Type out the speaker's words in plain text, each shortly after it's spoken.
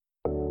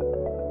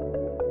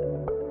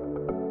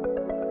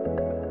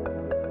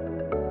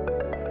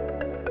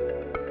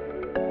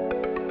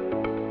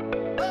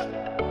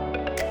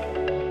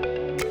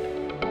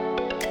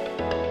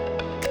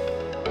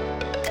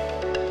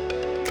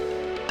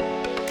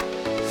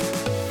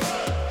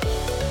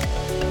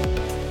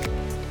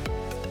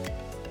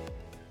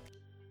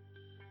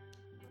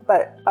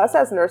But us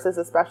as nurses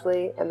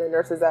especially, and the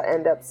nurses that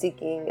end up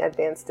seeking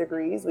advanced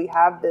degrees, we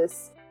have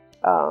this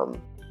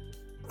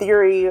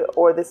theory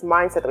or this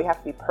mindset that we have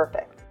to be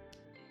perfect.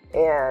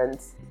 And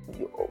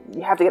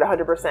you have to get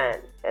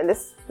 100%. And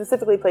this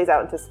specifically plays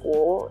out into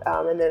school.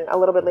 And then a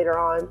little bit later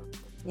on,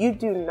 you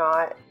do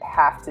not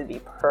have to be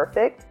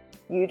perfect.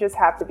 You just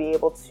have to be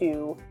able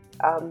to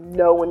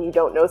know when you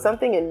don't know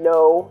something and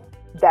know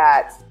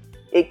that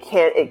it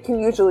can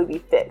usually be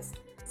fixed.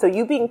 So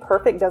you being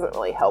perfect doesn't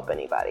really help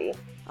anybody.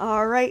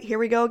 All right, here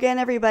we go again,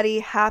 everybody.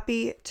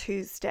 Happy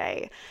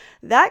Tuesday.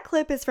 That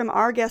clip is from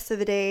our guest of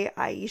the day,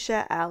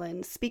 Aisha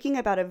Allen, speaking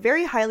about a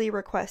very highly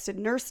requested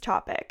nurse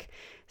topic,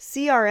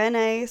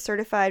 CRNA,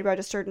 Certified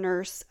Registered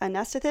Nurse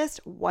Anesthetist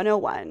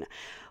 101.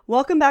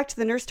 Welcome back to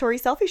the Nurse Tori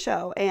Selfie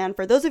Show. And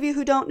for those of you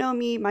who don't know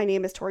me, my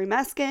name is Tori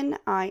Meskin.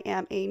 I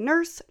am a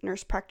nurse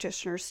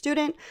practitioner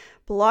student,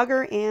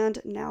 blogger,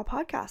 and now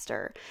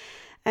podcaster.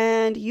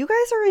 And you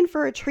guys are in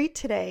for a treat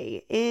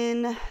today.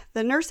 In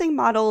the nursing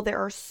model, there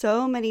are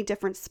so many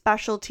different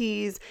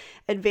specialties,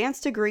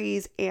 advanced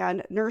degrees,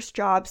 and nurse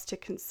jobs to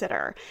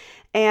consider.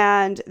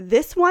 And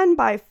this one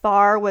by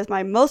far was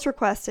my most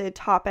requested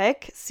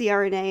topic,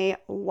 CRNA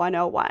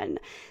 101.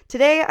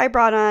 Today, I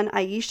brought on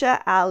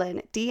Aisha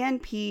Allen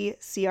DNP,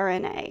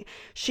 CRNA.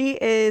 She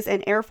is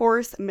an Air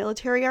Force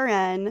military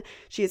RN.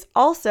 She is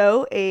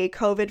also a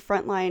COVID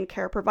frontline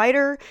care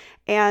provider.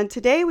 And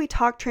today we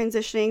talk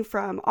transitioning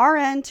from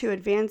RN to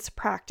advanced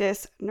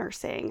practice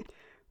nursing.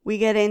 We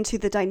get into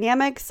the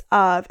dynamics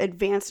of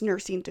advanced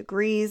nursing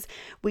degrees.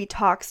 We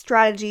talk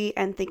strategy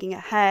and thinking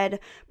ahead,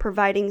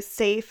 providing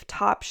safe,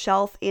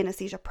 top-shelf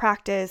anesthesia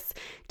practice,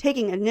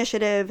 taking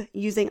initiative,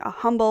 using a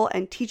humble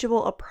and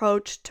teachable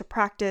approach to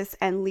practice,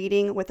 and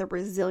leading with a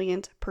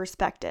resilient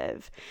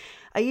perspective.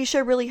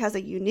 Aisha really has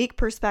a unique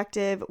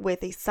perspective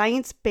with a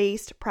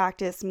science-based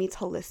practice meets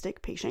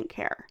holistic patient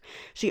care.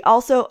 She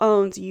also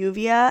owns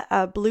Uvia,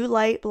 a blue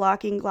light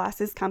blocking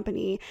glasses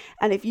company.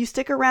 And if you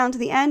stick around to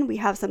the end, we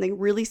have something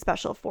really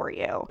special for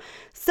you.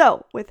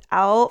 So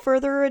without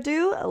further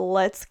ado,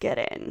 let's get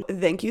in.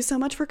 Thank you so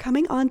much for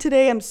coming on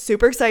today. I'm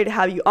super excited to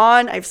have you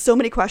on. I have so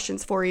many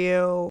questions for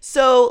you.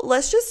 So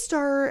let's just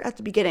start at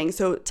the beginning.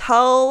 So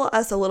tell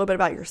us a little bit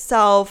about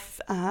yourself,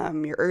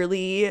 your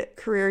early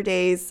career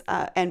days,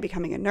 and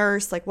becoming a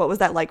nurse. Like, what was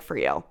that like for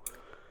you?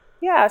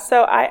 Yeah,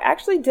 so I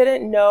actually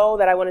didn't know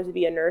that I wanted to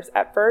be a nurse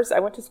at first. I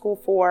went to school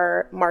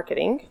for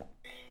marketing,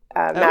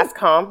 mass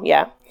comm,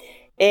 yeah.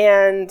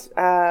 And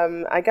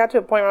I got to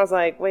a point where I was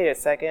like, wait a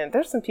second,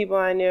 there's some people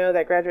I knew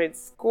that graduated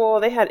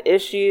school, they had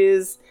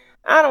issues.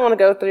 I don't want to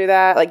go through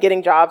that, like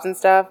getting jobs and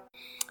stuff.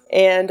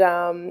 And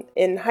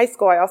in high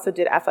school, I also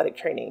did athletic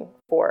training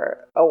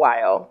for a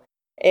while.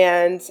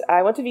 And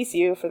I went to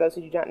VCU, for those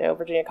who do not know,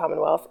 Virginia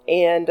Commonwealth,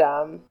 and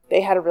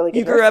they had a really good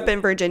You grew up in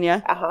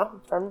Virginia?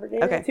 From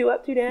Virginia. Okay. 2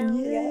 up, 2 down.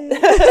 Yay.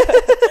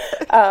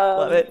 Yeah.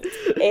 Love it.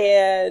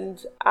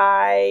 And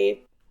I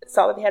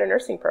saw that they had a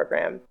nursing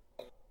program.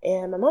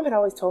 And my mom had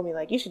always told me,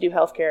 like, you should do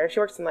healthcare. She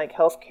works in, like,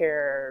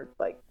 healthcare,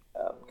 like,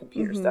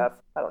 computer stuff.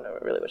 I don't know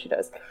really what she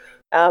does.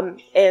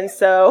 And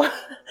so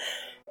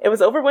it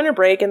was over winter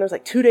break, and there was,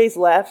 like, 2 days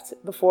left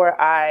before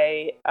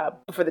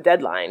the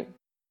deadline.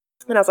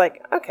 And I was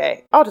like,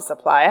 okay, I'll just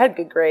apply. I had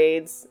good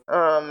grades.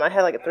 I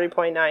had like a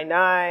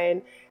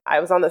 3.99. I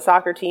was on the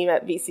soccer team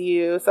at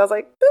VCU. So I was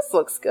like, this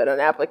looks good on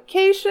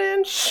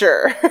application.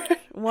 Sure.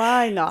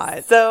 Why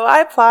not? So I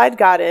applied,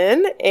 got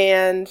in.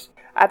 And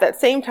at that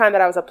same time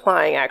that I was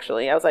applying,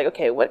 actually, I was like,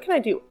 okay, what can I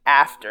do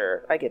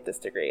after I get this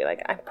degree?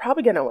 Like, I'm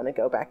probably going to want to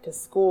go back to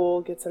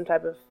school, get some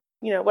type of,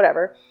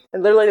 whatever.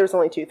 And literally there was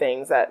only 2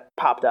 things that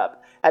popped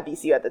up at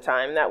VCU at the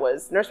time. That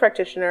was nurse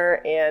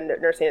practitioner and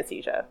nurse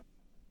anesthesia.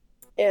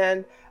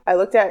 And I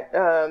looked at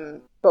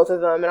both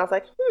of them and I was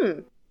like,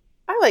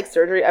 I like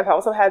surgery. I've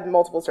also had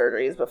multiple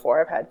surgeries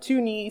before. I've had 2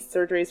 knee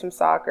surgeries from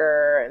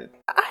soccer, and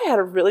I had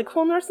a really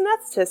cool nurse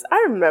anesthetist.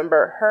 I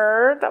remember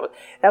her.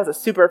 That was a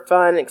super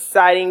fun,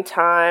 exciting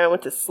time. I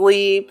went to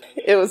sleep.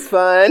 It was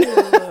fun.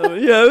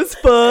 Yeah, it was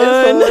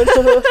fun.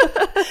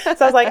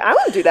 So I was like, I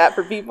want to do that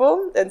for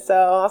people. And so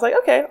I was like,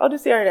 okay, I'll do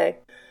CRNA.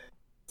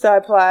 So I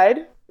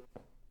applied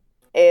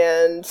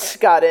and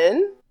got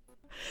in.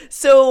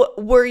 So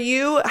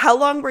how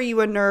long were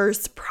you a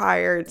nurse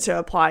prior to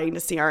applying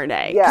to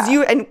CRNA? Yeah.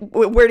 And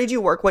where did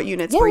you work? What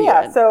units were you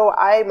in? So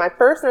my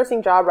first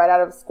nursing job right out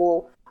of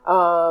school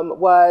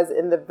was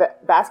in the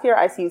vascular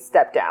ICU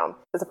step down. It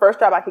was the first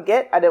job I could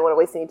get. I didn't want to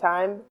waste any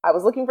time. I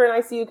was looking for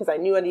an ICU because I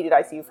knew I needed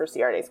ICU for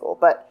CRNA school,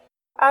 but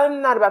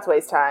I'm not about to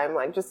waste time.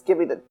 Like, just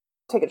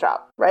take a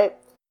job, right?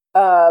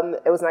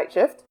 It was night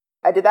shift.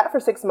 I did that for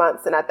 6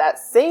 months. And at that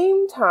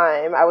same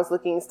time, I was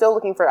still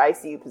looking for an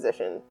ICU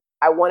position.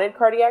 I wanted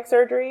cardiac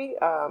surgery,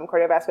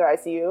 cardiovascular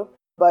ICU,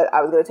 but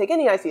I was going to take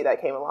any ICU that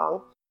came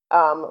along.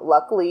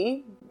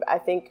 Luckily, I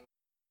think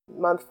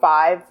month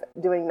 5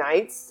 doing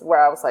nights,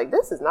 where I was like,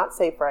 this is not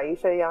safe for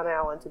Aisha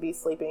Allen to be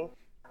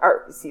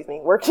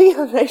working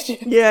on night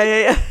shift.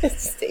 Yeah.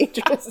 It's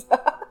dangerous.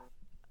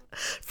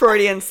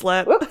 Freudian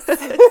slip. Whoops.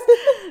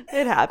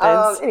 It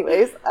happens.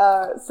 Anyways,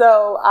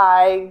 so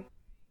I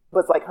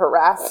was like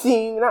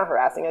not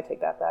harassing, I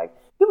take that back.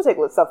 People take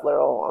stuff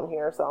literal on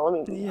here, so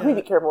let me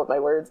be careful with my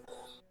words.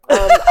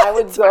 I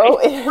would go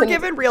in, we're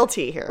giving real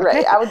tea here.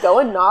 Right. I would go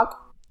and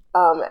knock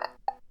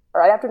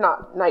right after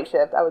night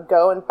shift. I would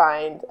go and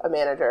find a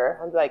manager.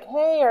 I'd be like,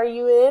 hey, are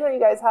you in? Are you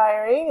guys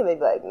hiring? And they'd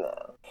be like,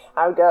 no.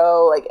 I would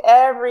go like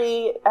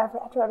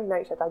after every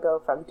night shift, I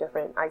go from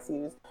different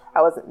ICUs.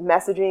 I was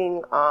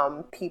messaging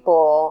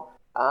people,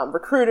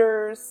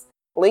 recruiters.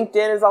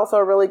 LinkedIn is also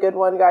a really good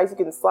one, guys. You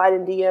can slide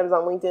in DMs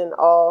on LinkedIn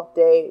all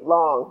day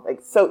long. Like,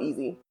 so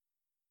easy.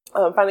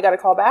 Finally got a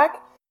call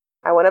back.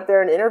 I went up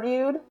there and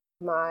interviewed.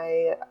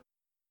 My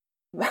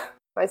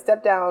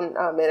step down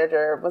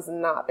manager was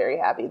not very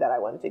happy that I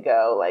wanted to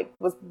go. Like,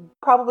 was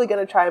probably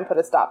going to try and put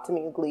a stop to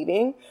me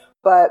leaving.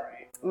 But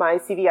my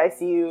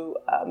CVICU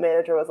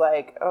manager was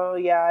like, oh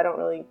yeah, I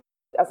was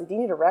like, do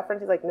you need a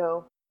reference? He's like,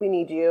 no, we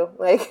need you.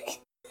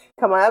 Like,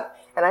 come up.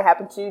 And I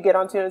happened to get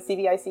onto a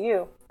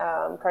CVICU,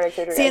 cardiac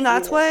surgery. See, and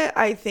that's what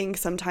I think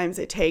sometimes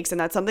it takes. And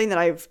that's something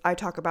that I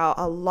talk about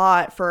a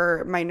lot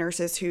for my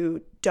nurses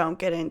who don't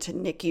get into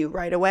NICU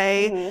right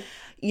away. Mm-hmm.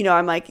 You know,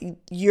 I'm like,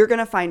 you're going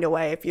to find a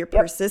way. If you're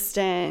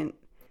persistent,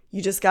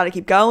 you just got to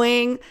keep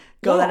going,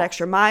 go that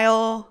extra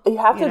mile. You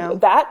have to, know?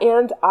 That,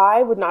 and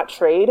I would not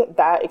trade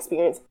that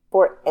experience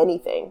for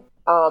anything.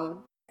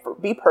 For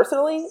me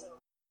personally,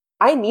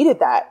 I needed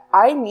that.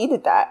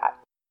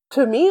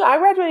 To me, I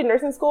graduated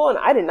nursing school and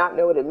I did not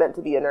know what it meant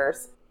to be a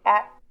nurse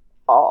at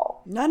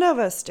all. None of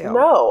us do.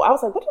 No, I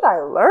was like, what did I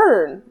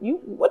learn?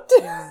 What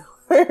did I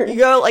learn? You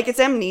go, like, it's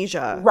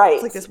amnesia. Right.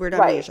 It's like this weird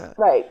amnesia.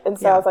 Right. And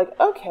so I was like,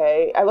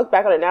 okay. I look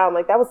back on it now. I'm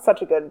like, that was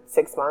such a good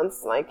 6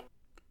 months. Like,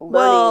 learning.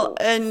 Well,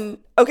 and,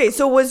 okay,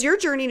 so was your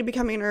journey to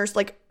becoming a nurse,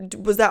 like,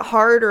 was that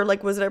hard or,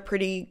 like, was it a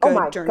pretty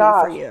good journey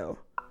for you?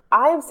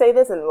 I say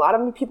this, and a lot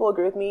of people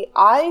agree with me.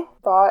 I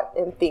thought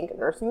and think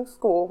nursing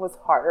school was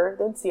harder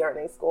than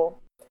CRNA school.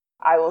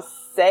 I will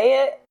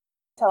say it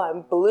till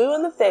I'm blue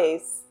in the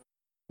face.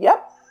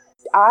 Yep.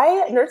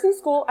 Nursing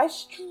school, I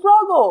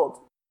struggled.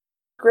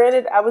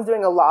 Granted, I was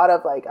doing a lot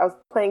of, like, I was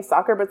playing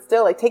soccer, but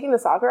still, like, taking the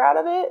soccer out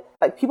of it,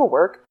 like, people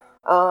work.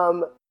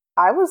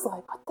 I was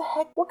like, what the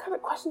heck? What kind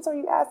of questions are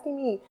you asking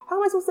me? How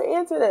am I supposed to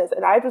answer this?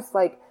 And I just,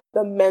 like,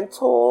 the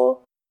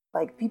mental,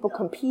 like, people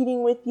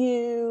competing with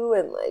you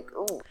and, like,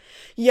 ooh.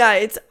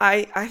 Yeah,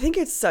 I think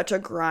it's such a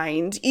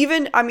grind.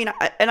 Even, I mean,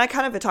 I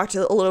kind of talked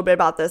a little bit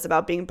about this,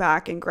 about being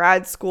back in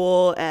grad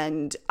school,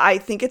 and I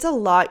think it's a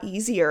lot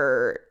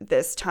easier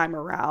this time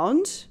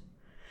around.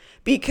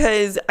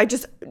 Because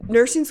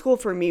nursing school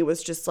for me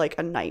was just like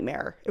a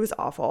nightmare. It was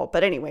awful.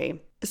 But anyway,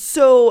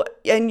 so,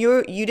 and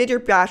you did your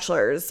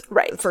bachelor's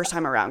the first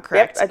time around,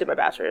 correct? Yep, I did my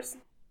bachelor's.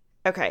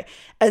 Okay.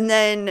 And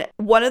then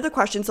one of the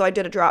questions, so I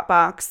did a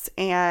Dropbox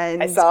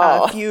and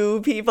a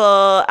few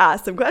people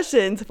asked some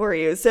questions for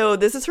you. So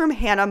this is from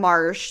Hannah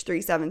Marsh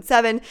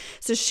 377.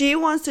 So she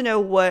wants to know,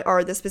 what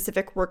are the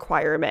specific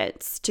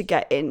requirements to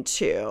get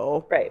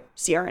into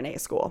CRNA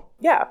school?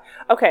 Yeah.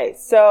 Okay.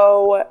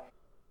 So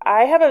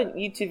I have a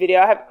YouTube video.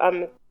 I have,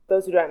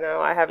 those who don't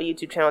know, I have a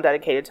YouTube channel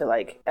dedicated to,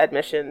 like,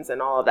 admissions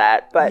and all of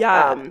that. But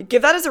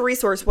give that as a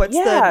resource. What's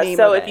the name of it?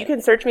 So if you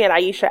can search me at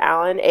Aisha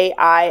Allen,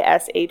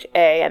 Aisha,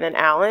 and then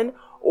Allen,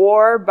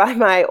 or by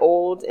my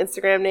old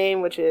Instagram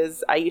name, which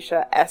is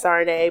Aisha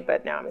SRNA,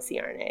 but now I'm a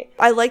CRNA.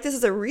 I like this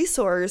as a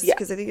resource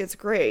because I think it's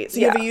great. So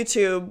you have a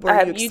YouTube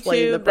where you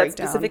explain the breakdown. That's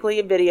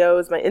specifically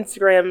videos. My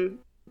Instagram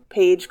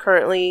page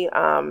currently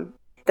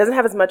doesn't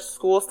have as much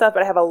school stuff,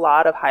 but I have a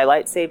lot of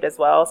highlights saved as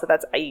well. So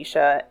that's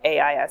Aisha,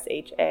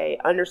 Aisha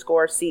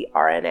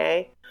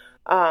 _CRNA.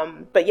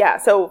 But yeah,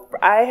 so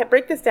I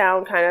break this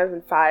down kind of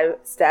in 5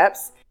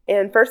 steps.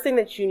 And first thing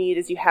that you need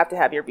is you have to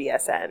have your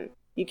BSN.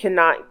 You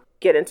cannot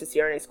get into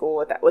CRNA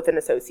school with an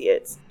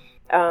associate's.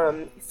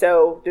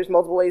 So there's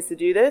multiple ways to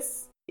do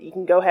this. You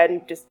can go ahead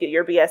and just get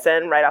your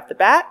BSN right off the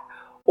bat,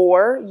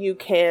 or you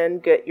can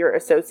get your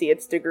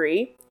associate's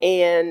degree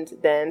and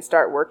then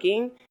start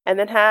working and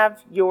then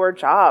have your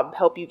job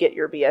help you get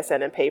your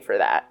BSN and pay for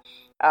that.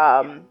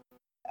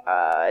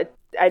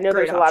 I know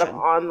there's a lot of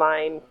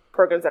online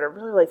programs that are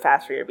really, really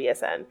fast for your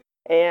BSN.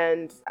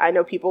 And I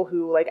know people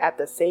who, like, at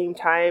the same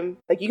time,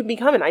 like, you can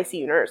become an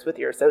ICU nurse with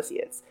your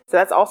associates. So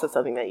that's also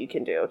something that you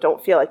can do.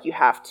 Don't feel like you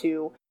have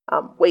to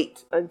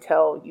wait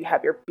until you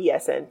have your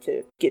BSN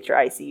to get your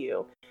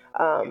ICU.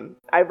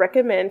 I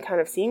recommend kind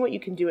of seeing what you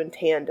can do in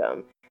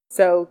tandem.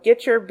 So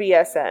get your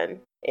BSN,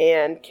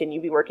 and can you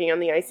be working on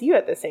the ICU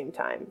at the same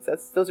time? So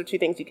those are 2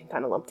 things you can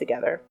kind of lump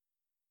together.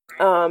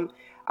 I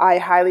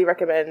highly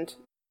recommend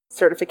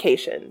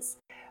certifications.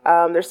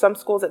 There's some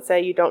schools that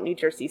say you don't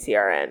need your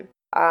CCRN.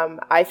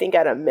 I think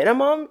at a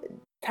minimum,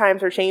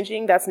 times are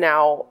changing. That's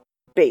now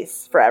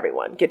base for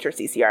everyone. Get your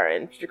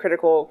CCRN, your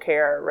critical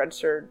care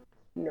registered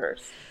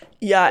nurse.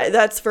 Yeah,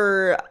 that's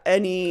for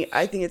any,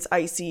 I think it's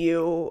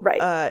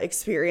ICU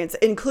experience,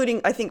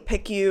 including, I think,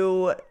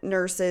 PICU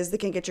nurses that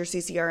can get your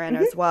CCRN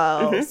as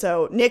well. Mm-hmm.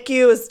 So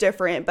NICU is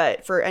different,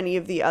 but for any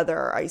of the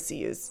other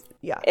ICUs,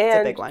 it's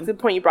a big one. And the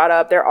point you brought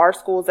up, there are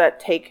schools that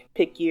take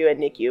PICU and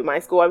NICU. My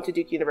school, I went to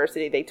Duke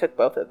University, they took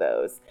both of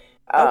those.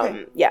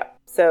 Okay. Yeah.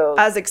 So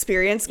as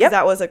experience, because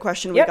that was a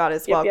question we got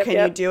as well.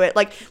 Can you do it?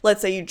 Like,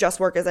 let's say you just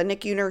work as a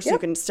NICU nurse, you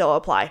can still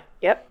apply.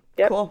 Yep.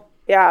 Cool.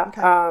 Yeah.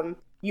 Okay.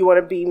 You want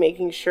to be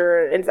making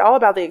sure, and it's all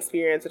about the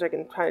experience, which I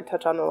can kind of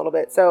touch on a little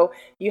bit. So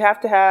you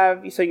have to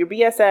have, so your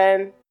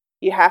BSN,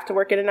 you have to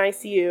work in an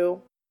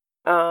ICU,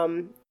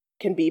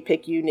 can be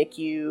PICU,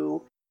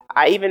 NICU.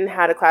 I even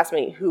had a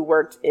classmate who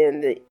worked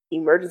in the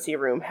emergency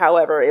room.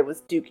 However, it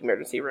was Duke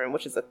emergency room,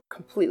 which is a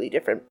completely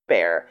different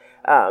bear.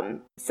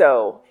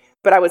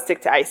 But I would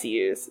stick to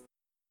ICUs.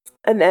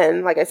 And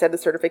then, like I said, the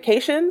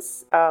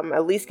certifications,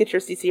 at least get your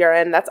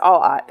CCRN. That's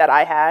all that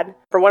I had.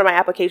 For one of my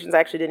applications, I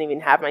actually didn't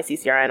even have my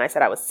CCRN. I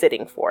said I was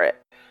sitting for it.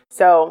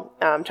 So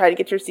try to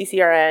get your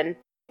CCRN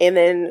and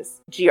then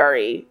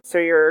GRE, so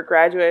your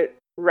graduate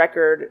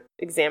record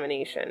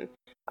examination.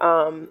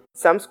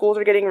 Some schools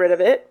are getting rid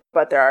of it,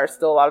 but there are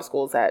still a lot of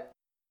schools that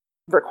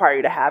require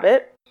you to have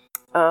it.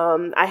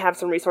 I have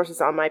some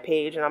resources on my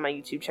page and on my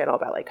YouTube channel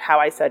about like how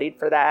I studied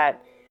for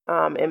that.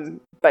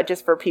 But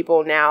just for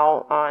people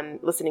now on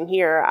listening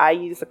here, I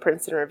use the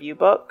Princeton Review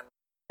book.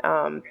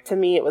 To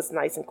me, it was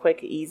nice and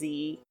quick,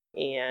 easy,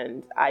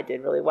 and I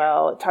did really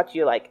well. It taught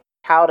you like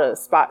how to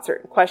spot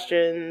certain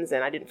questions,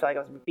 and I didn't feel like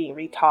I was being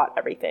retaught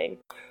everything.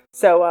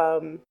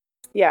 So,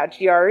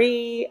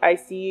 GRE,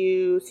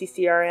 ICU,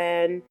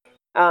 CCRN.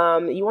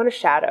 You want to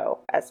shadow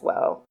as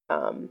well.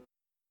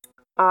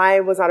 I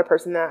was not a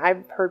person that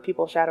I've heard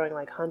people shadowing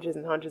like hundreds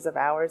and hundreds of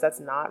hours.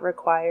 That's not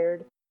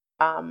required.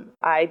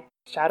 I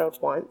shadowed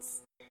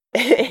once.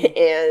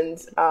 And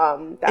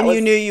you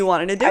knew you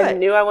wanted to do it. I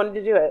knew I wanted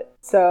to do it.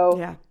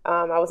 So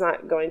I was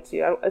not going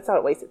to, it's not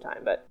a waste of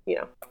time, but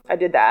I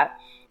did that.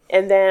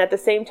 And then at the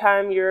same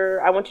time,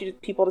 I want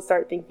people to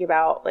start thinking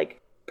about like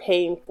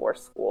paying for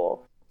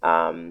school.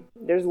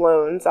 There's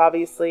loans,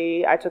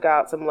 obviously. I took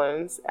out some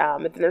loans.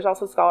 But then there's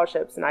also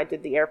scholarships, and I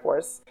did the Air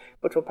Force,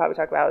 which we'll probably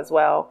talk about as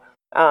well.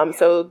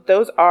 So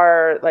those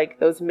are like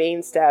those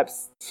main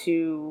steps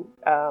to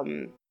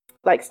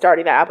like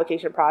starting that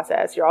application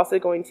process. You're also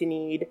going to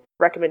need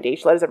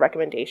letters of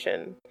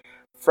recommendation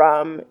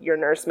from your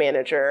nurse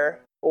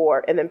manager,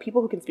 and then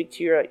people who can speak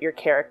to your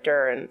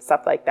character and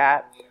stuff like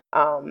that.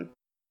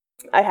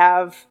 I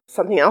have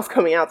something else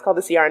coming out. It's called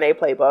the CRNA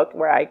playbook,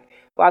 where I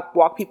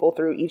walk people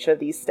through each of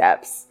these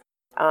steps.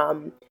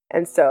 And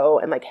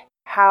like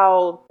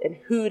how and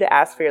who to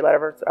ask for your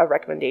letter of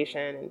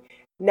recommendation, and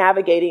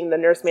navigating the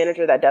nurse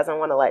manager that doesn't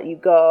want to let you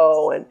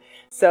go. And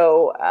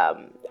so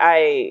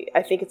I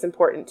think it's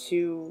important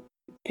to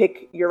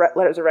pick your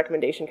letters of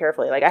recommendation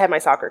carefully. Like I had my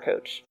soccer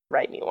coach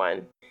write me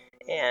one,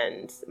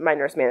 and my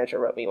nurse manager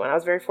wrote me one. I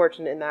was very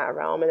fortunate in that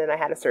realm. And then I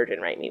had a surgeon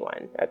write me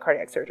one, a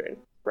cardiac surgeon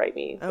write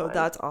me one. Oh,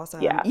 that's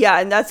awesome. Yeah.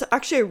 And that's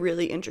actually a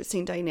really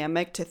interesting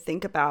dynamic to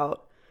think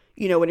about,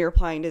 when you're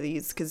applying to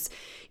these, because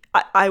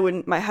I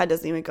wouldn't, my head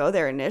doesn't even go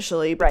there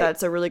initially, but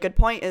that's a really good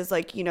point, is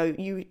like,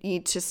 you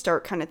need to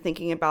start kind of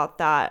thinking about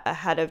that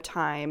ahead of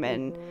time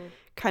and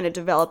kind of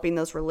developing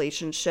those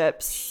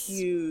relationships.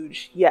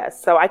 Huge.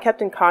 Yes. So I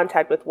kept in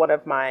contact with one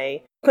of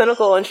my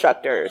clinical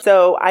instructors.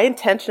 So I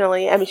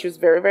intentionally, she was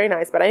very, very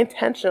nice, but I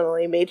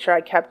intentionally made sure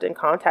I kept in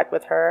contact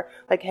with her.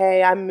 Like,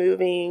 hey, I'm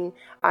moving.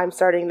 I'm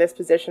starting this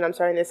position. I'm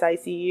starting this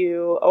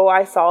ICU. Oh,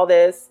 I saw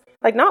this.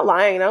 Like not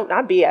lying,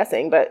 not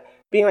BSing, but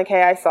being like,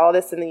 hey, I saw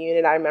this in the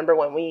unit. I remember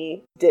when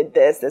we did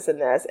this, and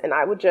this. And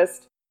I would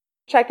just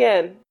check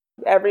in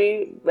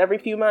every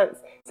few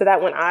months, so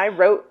that when I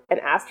wrote and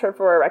asked her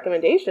for a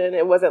recommendation,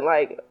 it wasn't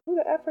like, who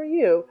the F are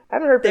you? I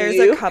haven't heard from you.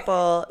 There's a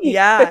couple.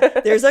 Yeah,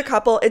 there's a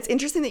couple. It's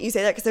interesting that you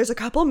say that, because there's a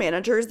couple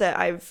managers that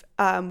I've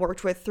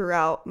worked with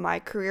throughout my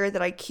career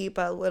that I keep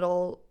a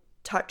little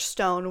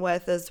touchstone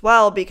with as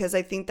well, because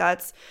I think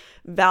that's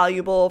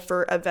valuable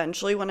for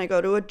eventually when I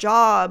go to a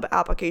job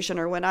application,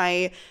 or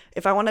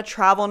if I want to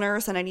travel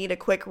nurse and I need a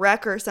quick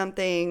rec or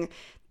something,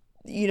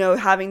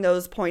 having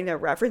those point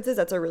of references,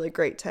 that's a really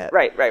great tip.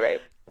 Right.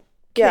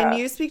 Can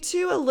you speak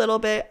to a little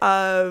bit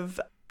of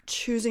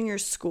choosing your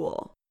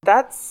school?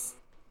 That's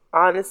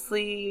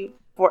honestly,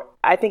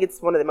 I think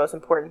it's one of the most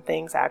important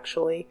things,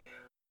 actually.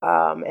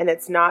 And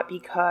it's not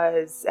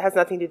because it has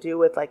nothing to do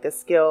with like the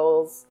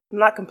skills,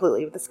 not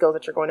completely with the skills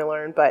that you're going to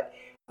learn, but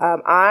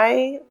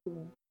I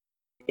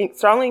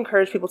strongly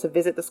encourage people to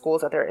visit the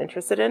schools that they're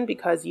interested in,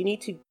 because you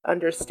need to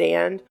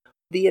understand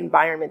the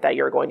environment that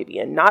you're going to be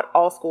in. Not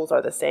all schools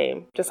are the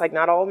same, just like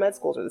not all med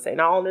schools are the same.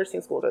 Not all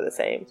nursing schools are the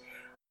same.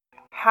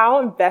 How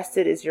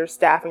invested is your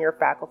staff and your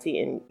faculty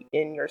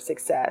in your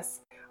success?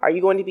 Are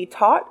you going to be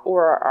taught,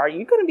 or are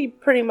you going to be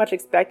pretty much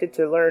expected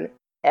to learn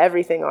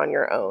everything on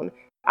your own?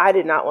 I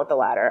did not want the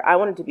latter. I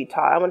wanted to be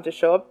taught. I wanted to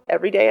show up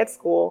every day at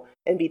school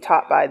and be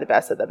taught by the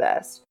best of the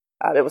best.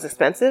 It was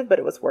expensive, but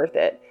it was worth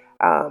it.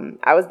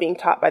 I was being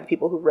taught by the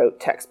people who wrote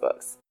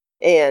textbooks.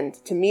 And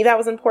to me, that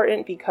was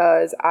important,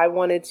 because I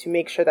wanted to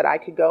make sure that I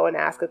could go and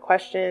ask a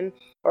question,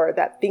 or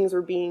that things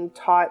were being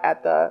taught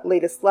at the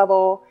latest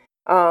level.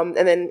 And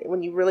then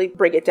when you really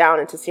break it down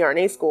into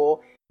CRNA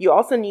school, you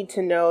also need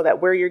to know that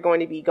where you're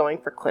going to be going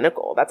for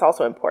clinical. That's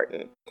also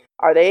important.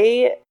 Are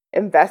they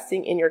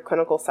investing in your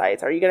clinical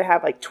sites. Are you going to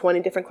have like 20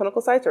 different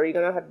clinical sites, or are you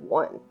going to have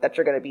one that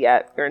you're going to be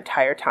at your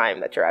entire time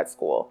that you're at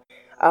school?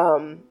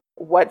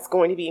 What's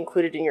going to be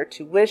included in your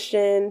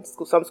tuition?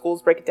 Some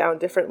schools break it down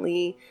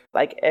differently.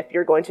 Like if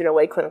you're going to an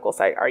away clinical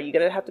site, are you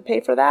going to have to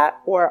pay for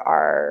that,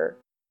 or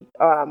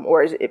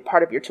is it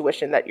part of your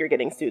tuition that you're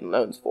getting student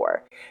loans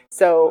for?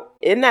 So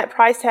in that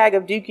price tag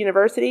of Duke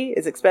University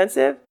is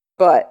expensive,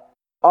 but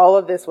all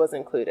of this was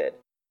included.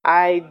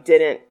 I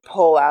didn't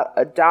pull out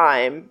a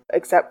dime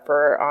except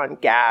for on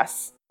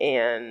gas,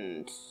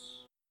 and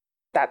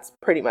that's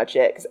pretty much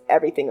it, because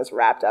everything is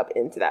wrapped up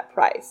into that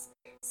price.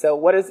 So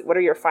what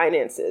are your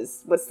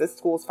finances? What's the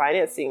school's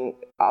financing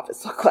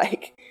office look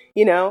like?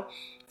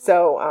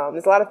 So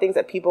there's a lot of things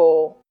that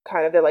people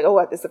they're like,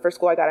 oh, this is the first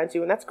school I got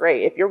into, and that's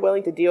great. If you're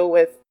willing to deal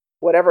with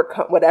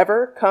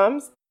whatever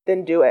comes,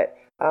 then do it.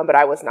 But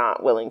I was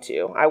not willing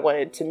to. I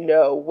wanted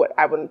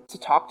to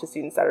talk to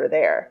students that are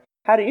there.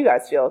 How do you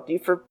guys feel? Do you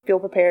feel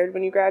prepared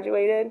when you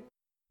graduated?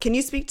 Can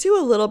you speak to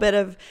a little bit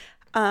of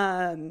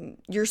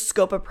your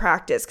scope of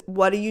practice?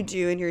 What do you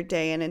do in your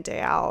day in and day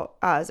out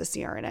as a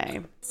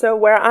CRNA? So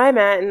where I'm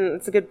at, and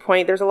it's a good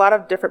point, there's a lot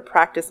of different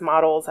practice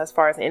models as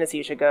far as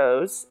anesthesia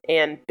goes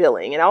and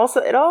billing. And also,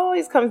 it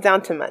always comes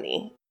down to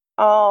money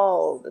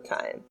all the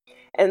time.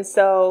 And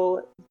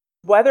so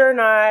whether or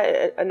not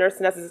a nurse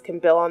anesthetist can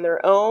bill on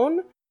their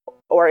own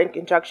or in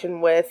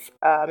conjunction with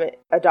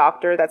a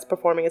doctor that's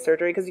performing a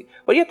surgery. Because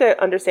what you have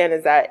to understand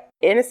is that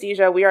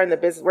anesthesia, we are in the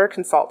business, we're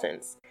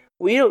consultants.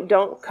 We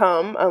don't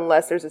come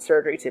unless there's a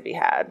surgery to be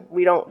had.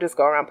 We don't just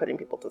go around putting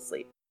people to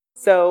sleep.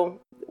 So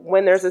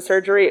when there's a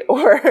surgery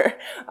or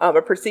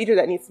a procedure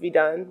that needs to be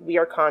done, we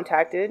are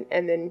contacted,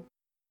 and then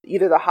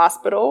either the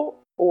hospital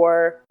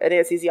or an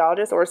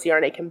anesthesiologist or a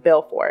CRNA can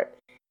bill for it.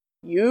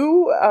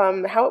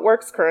 How it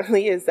works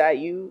currently is that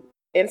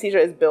anesthesia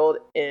is billed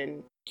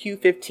in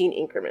Q15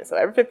 increments. So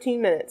every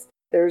 15 minutes,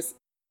 there's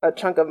a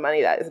chunk of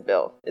money that is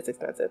billed. It's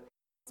expensive.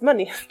 It's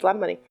money. It's a lot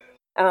of money.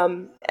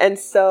 And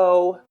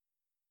so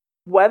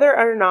whether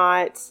or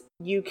not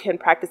you can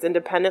practice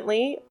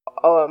independently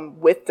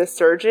with the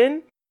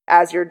surgeon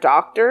as your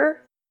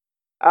doctor,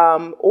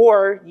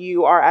 or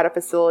you are at a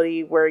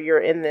facility where you're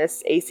in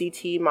this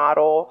ACT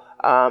model,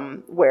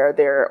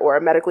 or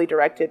a medically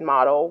directed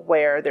model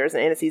where there's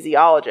an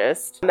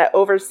anesthesiologist that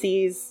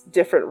oversees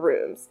different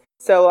rooms.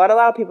 So what a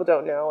lot of people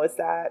don't know is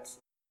that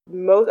a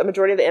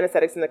majority of the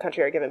anesthetics in the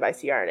country are given by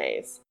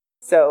CRNAs.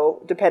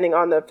 So depending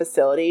on the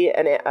facility,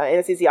 an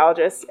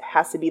anesthesiologist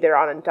has to be there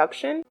on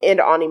induction and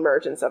on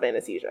emergence of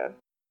anesthesia.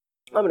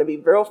 I'm going to be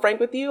real frank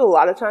with you. A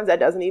lot of times that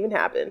doesn't even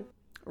happen.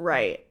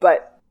 Right.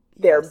 But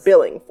they're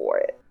billing for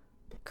it.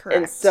 Correct.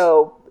 And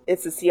so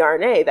it's a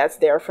CRNA that's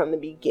there from the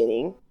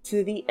beginning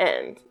to the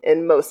end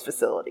in most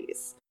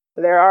facilities.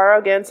 There are,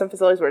 again, some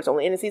facilities where it's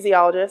only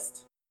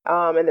anesthesiologists.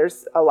 And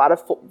there's a lot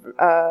of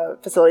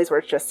facilities where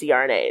it's just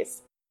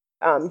CRNAs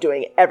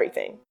doing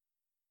everything.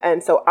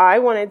 And so I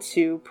wanted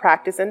to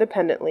practice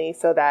independently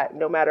so that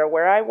no matter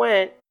where I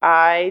went,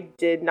 I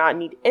did not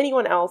need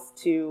anyone else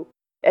to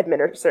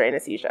administer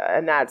anesthesia.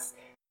 And that's,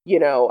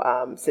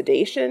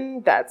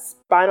 sedation, that's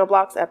spinal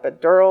blocks,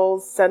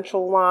 epidurals,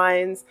 central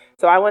lines.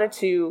 So I wanted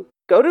to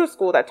go to a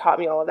school that taught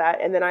me all of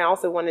that. And then I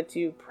also wanted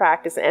to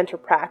practice and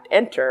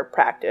enter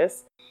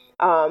practice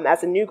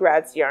as a new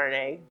grad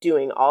CRNA,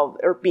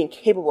 being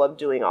capable of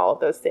doing all of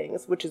those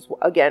things, which is,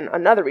 again,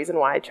 another reason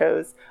why I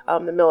chose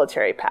the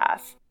military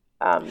path.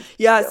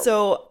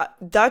 So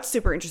that's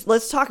super interesting.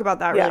 Let's talk about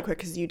that really quick,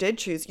 because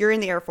you're in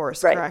the Air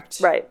Force, correct?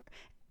 Right.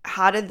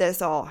 How did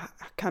this all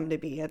come to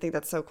be? I think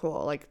that's so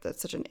cool. Like,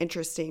 that's such an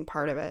interesting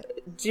part of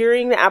it.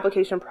 During the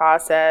application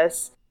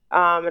process,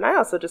 and I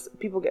also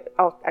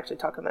I'll actually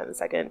talk on that in a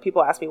second.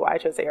 People ask me why I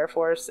chose the Air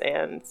Force,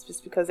 and it's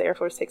just because the Air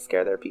Force takes care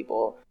of their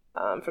people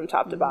from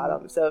top to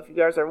bottom. So if you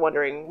guys are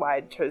wondering why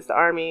I chose the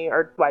Army,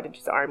 or why did you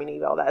choose the Army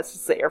Navy, all that, it's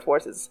just the Air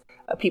Force is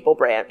a people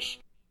branch.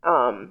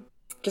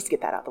 Just to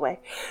get that out of the way.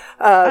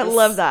 I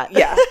love that.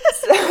 Yeah.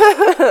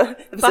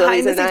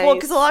 Behind the scenes. Nice. Well,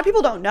 because a lot of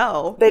people don't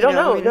know. They don't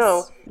know.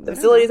 No. The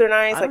facilities are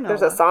nice. Like,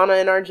 there's a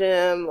sauna in our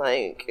gym.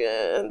 Like,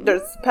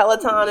 there's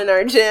Peloton in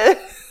our gym.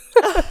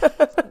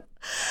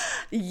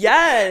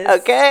 Yes.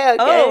 Okay.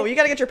 Oh, you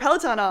got to get your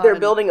Peloton on. They're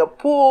building a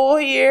pool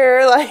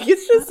here. Like,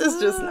 it's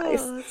just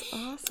nice. That's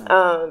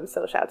awesome.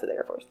 So shout out to the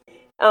Air Force.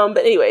 But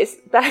anyways,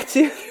 back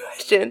to the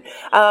question.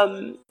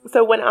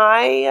 So when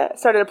I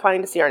started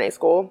applying to CRNA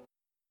school,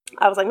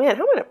 I was like, man,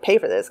 how am I going to pay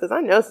for this? Because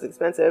I know this is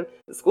expensive.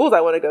 The schools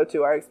I want to go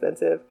to are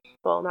expensive.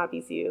 Well, not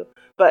VCU.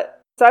 But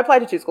so I applied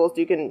to 2 schools,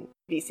 Duke and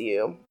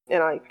VCU.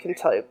 And I can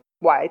tell you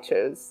why I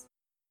chose.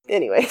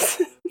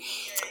 Anyways.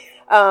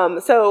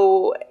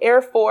 So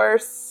Air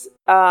Force,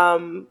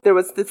 there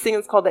was this thing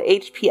that's called the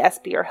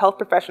HPSP, or Health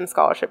Profession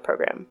Scholarship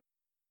Program.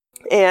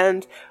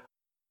 And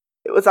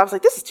I was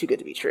like, this is too good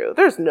to be true.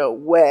 There's no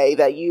way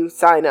that you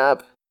sign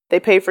up. They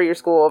pay for your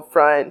school up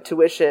front,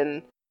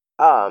 tuition.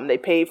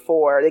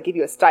 They give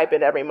you a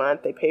stipend every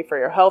month. They pay for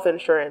your health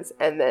insurance.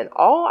 And then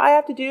all I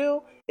have to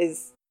do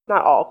is,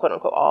 not all, quote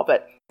unquote all,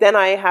 but then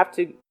I have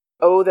to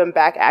owe them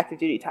back active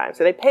duty time.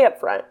 So they pay up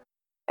front.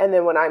 And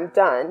then when I'm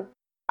done,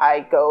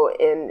 I go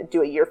and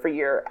do a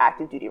year-for-year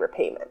active duty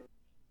repayment.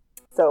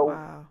 So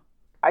Wow.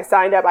 I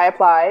signed up, I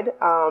applied.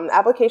 The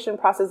application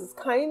process is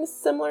kind of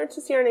similar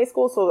to CRNA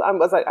school, so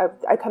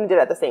I kind of did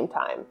it at the same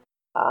time.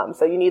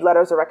 So you need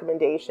letters of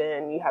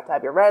recommendation, you have to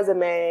have your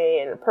resume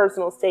and a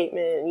personal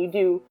statement, and you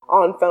do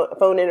on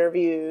phone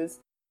interviews.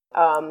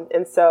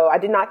 And so I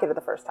did not get it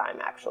the first time,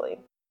 actually.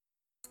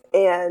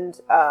 And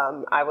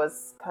I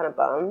was kind of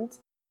bummed,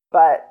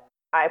 but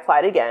I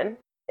applied again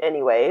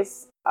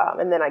anyways.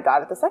 And then I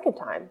got it the second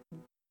time.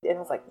 And I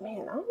was like,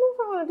 man, I don't know if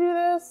I want to do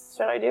this.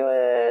 Should I do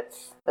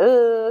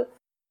it?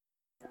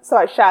 So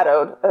I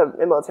shadowed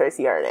a military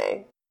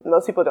CRNA.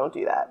 Most people don't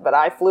do that. But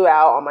I flew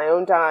out on my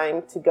own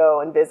dime to go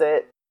and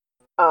visit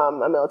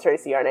a military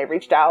CRNA,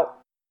 reached out.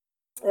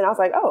 And I was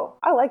like, oh,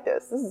 I like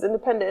this. This is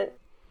independent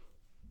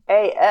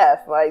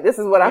AF. Like, this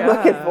is what I'm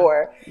looking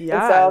for.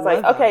 Yeah, and so I was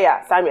like, that. okay,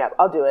 yeah, sign me up.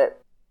 I'll do it.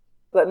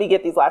 Let me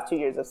get these last 2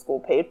 years of school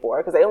paid for,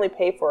 because they only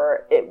pay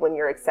for it when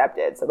you're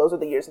accepted. So those are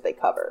the years that they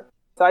cover.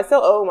 So I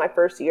still owe my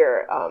first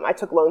year. I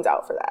took loans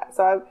out for that.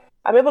 So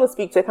I'm able to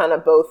speak to kind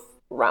of both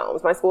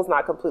realms. My school's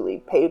not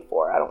completely paid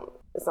for.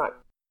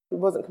 It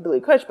wasn't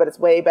completely cush, but it's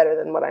way better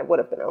than what I would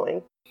have been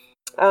owing.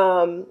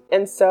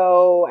 And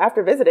so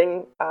after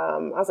visiting, I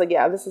was like,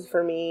 yeah, this is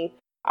for me.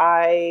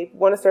 I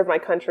want to serve my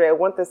country. I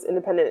want this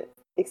independent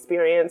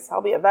experience.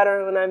 I'll be a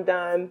veteran when I'm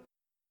done.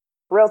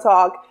 Real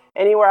talk.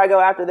 Anywhere I go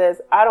after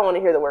this, I don't want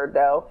to hear the word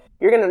no.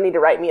 You're going to need to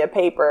write me a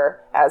paper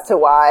as to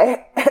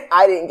why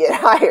I didn't get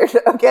hired,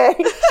 okay?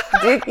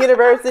 Duke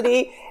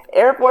University,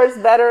 Air Force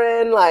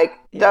veteran, like,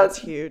 that's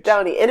huge.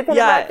 Don't need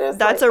independent practice.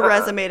 That's like, a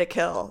resume to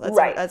kill. That's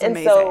right. That's and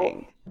amazing.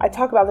 So I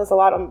talk about this a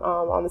lot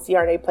on the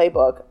CRNA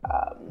playbook.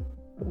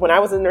 When I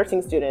was a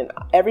nursing student,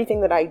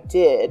 everything that I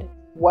did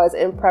was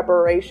in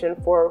preparation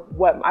for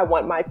what I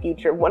want my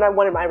future, what I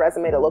wanted my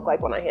resume to look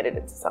like when I handed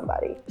it to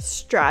somebody.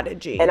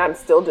 Strategy. And I'm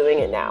still doing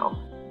it now.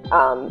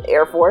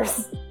 Air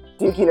Force,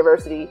 Duke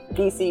University,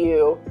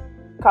 VCU,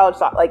 college,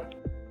 like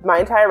my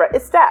entire,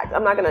 it's stacked.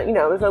 I'm not going to,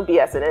 there's no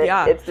BS in it.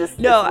 Yeah. It's just,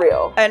 it's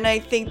real. And I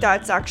think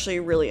that's actually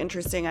really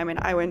interesting. I mean,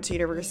 I went to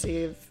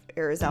University of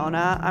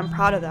Arizona. I'm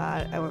proud of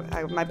that.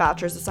 I my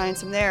bachelor's of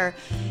science from there.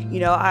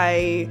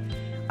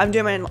 I'm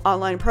doing my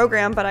online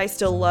program, but I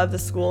still love the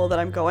school that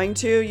I'm going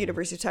to,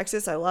 University of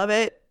Texas. I love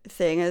it.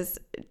 Thing is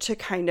to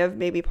kind of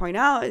maybe point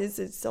out is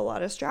it's a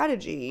lot of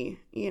strategy,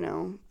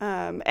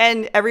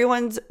 and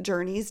everyone's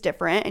journey is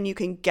different and you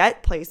can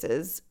get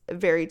places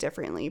very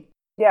differently.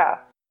 Yeah.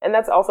 And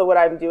that's also what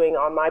I'm doing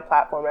on my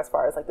platform as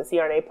far as like the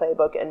CRNA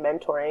playbook and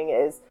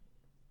mentoring is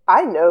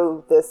I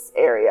know this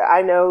area.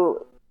 I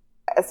know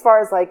as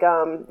far as like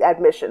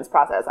admissions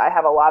process, I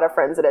have a lot of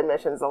friends at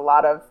admissions, a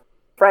lot of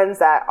friends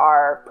that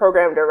are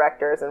program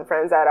directors and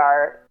friends that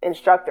are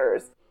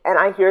instructors. And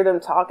I hear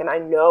them talk and I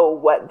know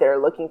what they're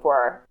looking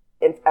for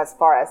as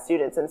far as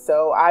students. And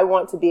so I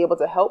want to be able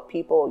to help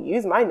people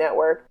use my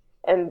network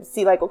and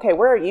see like, okay,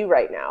 where are you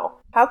right now?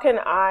 How can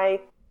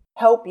I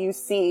help you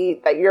see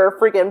that you're a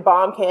freaking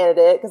bomb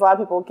candidate? Because a lot of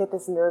people get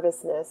this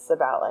nervousness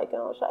about like,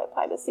 oh, should I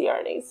apply to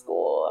CRNA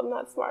school? I'm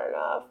not smart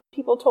enough.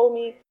 People told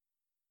me,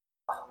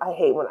 I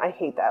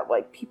hate that.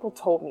 Like people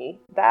told me,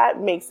 that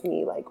makes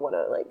me like want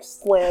to like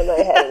slam my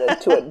head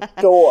into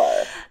a door.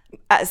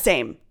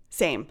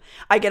 Same.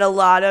 I get a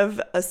lot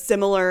of a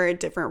similar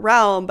different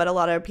realm, but a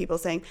lot of people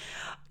saying,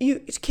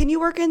 can you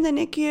work in the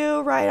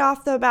NICU right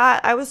off the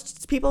bat?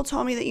 People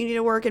told me that you need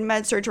to work in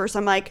med surg or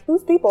something. Like,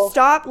 who's people?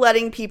 Stop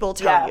letting people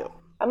tell you.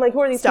 I'm like,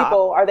 who are these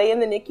people? Are they in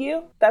the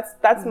NICU?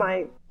 That's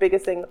my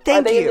biggest thing.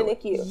 Are they in the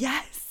NICU?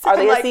 Yes. Are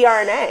they a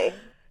CRNA?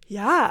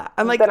 Yeah.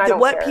 I'm like,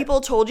 what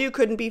people told you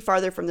couldn't be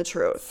farther from the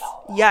truth.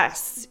 So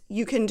yes,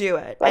 you can do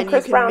it. Like and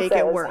Chris you can Brown make says,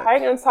 it work. How are you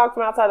going to talk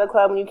from outside the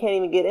club when you can't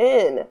even get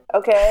in?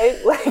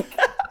 Okay? Like,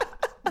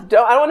 I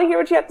don't want to hear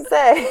what you have to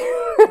say.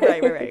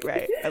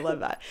 Right. I love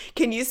that.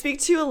 Can you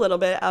speak to a little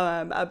bit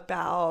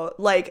about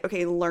like,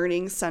 okay,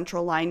 learning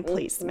central line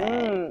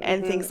placement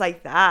and things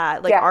like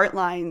that, like art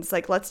lines,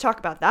 like let's talk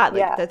about that.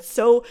 Like it's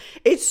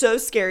so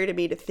scary to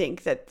me to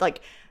think that like,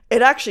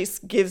 it actually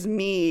gives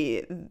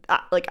me,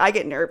 like, I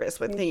get nervous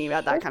with thinking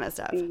about that kind of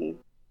stuff.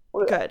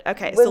 Good.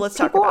 Okay. So let's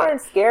talk about it. People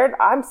aren't scared.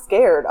 I'm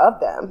scared of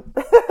them.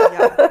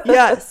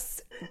 Yes.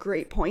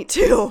 Great point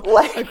too.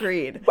 Like,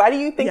 agreed. Why do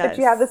you think that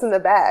you have this in the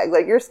bag?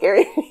 Like, you're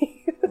scaring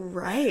me.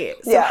 Right.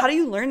 So how do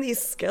you learn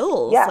these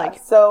skills? Yeah.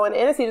 So in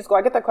anesthesia school,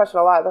 I get that question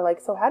a lot. They're like,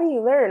 so how do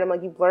you learn? I'm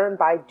like, you learn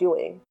by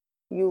doing.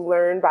 You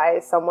learn by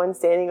someone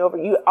standing over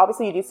you.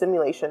 Obviously, you do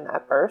simulation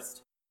at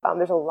first.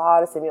 There's a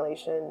lot of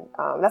simulation.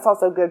 That's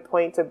also a good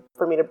point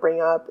for me to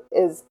bring up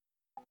is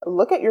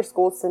look at your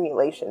school's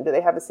simulation. Do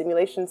they have a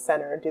simulation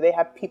center? Do they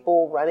have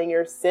people running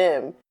your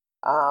sim?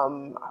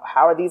 How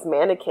are these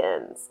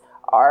mannequins?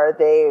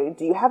 Do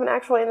you have an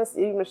actual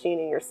anesthesia machine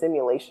in your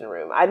simulation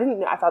room?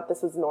 I thought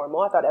this was normal.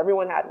 I thought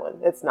everyone had one.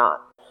 It's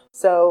not.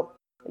 So,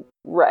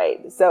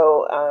 right.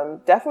 So,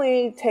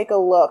 definitely take a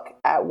look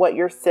at what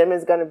your sim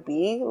is going to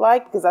be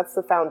like, because that's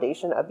the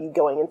foundation of you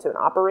going into an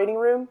operating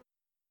room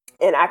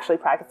and actually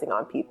practicing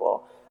on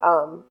people.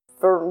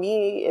 For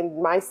me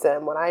in my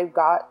sim, when I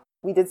got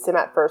we did sim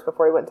at first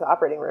before we went to the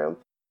operating room.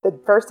 The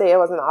first day I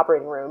was in the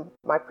operating room,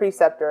 my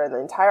preceptor and the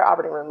entire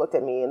operating room looked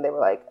at me and they were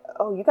like,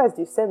 "Oh, you guys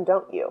do sim,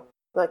 don't you?"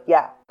 I'm like,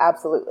 "Yeah,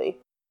 absolutely."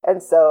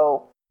 And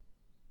so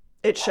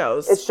it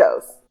shows.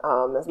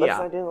 As much as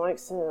I didn't like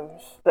sim,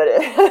 but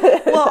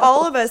well,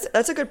 all of us.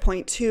 That's a good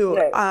point too.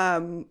 Right.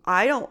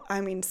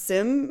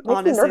 Sim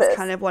honestly is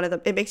kind of one of the.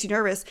 It makes you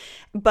nervous,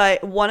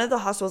 but one of the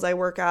hospitals I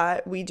work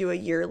at, we do a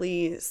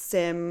yearly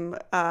sim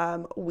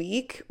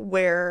week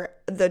where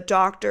the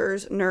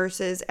doctors,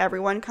 nurses,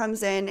 everyone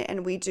comes in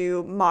and we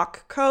do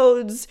mock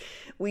codes.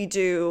 We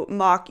do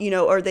mock,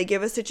 or they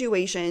give us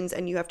situations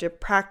and you have to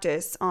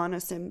practice on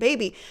a sim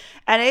baby.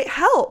 And it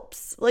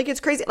helps. Like, it's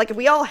crazy. Like,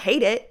 we all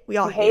hate it. We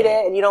all hate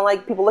it. And you don't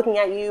like people looking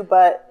at you,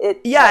 but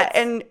it... Yeah,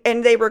 and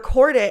they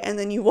record it and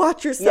then you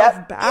watch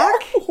yourself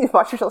back. Yeah. You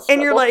watch yourself struggle.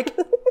 And you're like,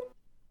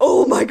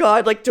 oh my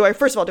God. Like, do I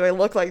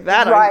look like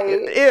that?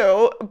 Right.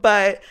 Ew.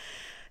 But...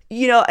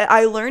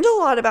 I learned a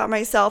lot about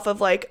myself of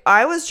like,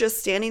 I was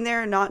just standing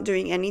there and not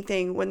doing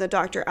anything when the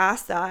doctor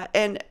asked that.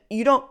 And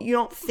you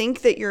don't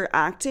think that you're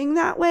acting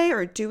that way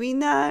or doing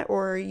that,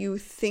 or you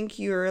think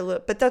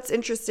but that's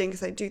interesting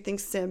because I do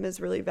think sim is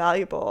really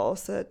valuable.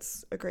 So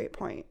that's a great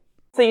point.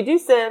 So you do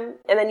sim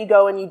and then you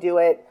go and you do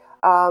it.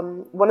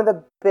 One of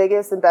the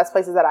biggest and best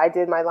places that I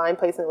did my line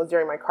placement was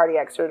during my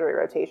cardiac surgery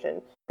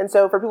rotation. And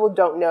so for people who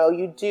don't know,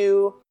 you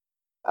do,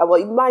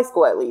 my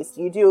school at least,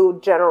 you do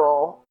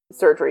general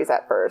surgeries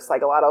at first,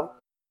 like a lot of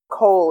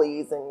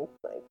choles and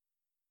like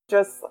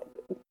just like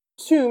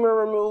tumor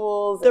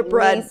removals. The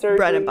bread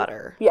and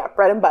butter. Yeah,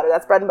 bread and butter.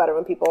 That's bread and butter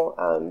when people,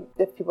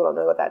 if people don't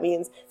know what that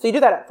means. So you do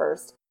that at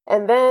first.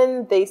 And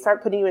then they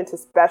start putting you into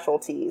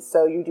specialties.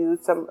 So you do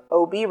some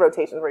OB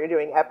rotations where you're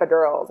doing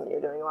epidurals and you're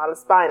doing a lot of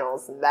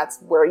spinals, and that's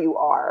where you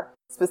are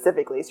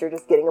specifically. So you're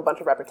just getting a bunch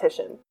of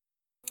repetition.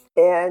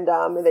 And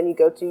then you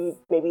go to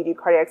maybe you do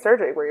cardiac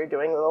surgery where you're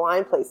doing the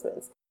line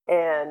placements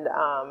and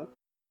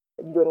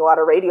doing a lot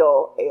of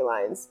radial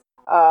A-lines.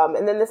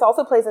 And then this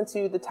also plays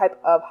into the type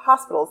of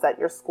hospitals that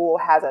your school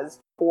has as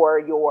for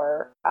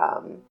your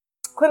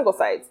clinical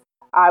sites.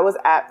 I was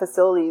at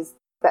facilities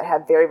that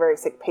had very, very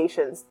sick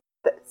patients,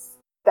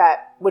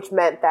 which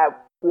meant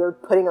that we were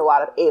putting a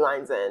lot of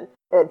A-lines in.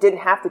 And it didn't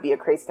have to be a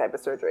crazy type of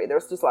surgery. There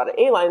was just a lot of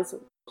A-lines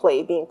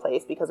being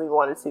placed because we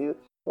wanted to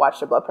watch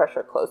the blood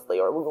pressure closely,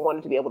 or we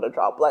wanted to be able to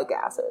draw blood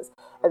gases.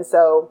 And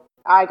so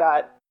I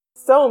got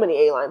so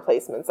many A-line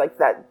placements like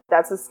that.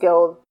 That's a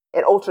skill.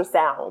 And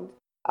ultrasound.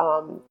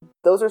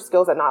 Those are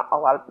skills that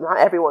not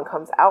everyone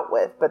comes out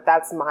with, but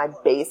that's my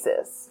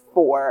basis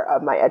for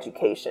my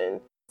education.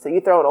 So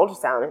you throw an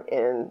ultrasound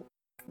and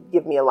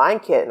give me a line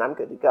kit and I'm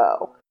good to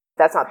go.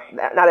 That's not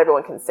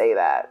everyone can say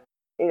that,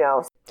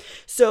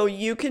 So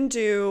you can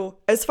do,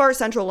 as far as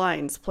central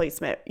lines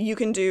placement, you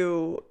can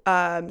do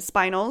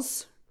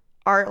spinals,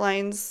 art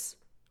lines.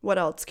 What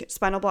else?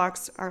 Spinal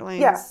blocks, art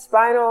lines? Yeah,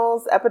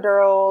 spinals,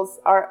 epidurals,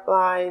 art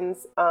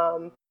lines,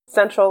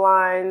 central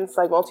lines,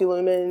 like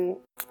multi-lumen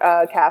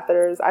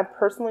catheters. I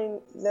personally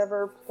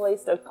never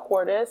placed a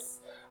cordis,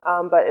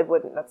 but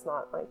that's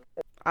not like...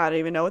 I don't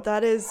even know what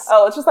that is.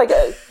 Oh, it's just like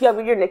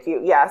but you're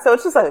NICU. Yeah, so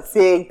it's just like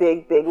a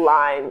big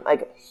line,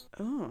 like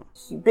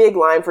big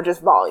line for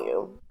just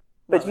volume.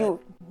 But you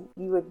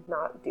would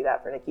not do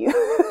that for NICU.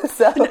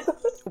 So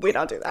we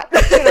don't do that.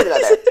 We don't do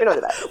that there. We don't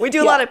do that. We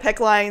do a lot of PIC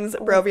lines,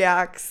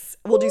 Broviacs.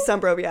 We'll do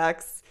some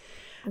Broviacs.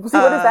 See, what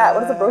is that?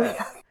 What is a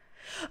Broviac?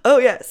 Oh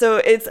yeah, so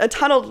it's a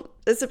tunneled.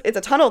 It's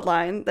a tunneled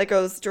line that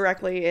goes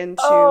directly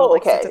into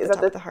sits at the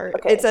top of the heart.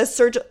 Okay. It's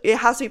it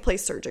has to be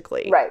placed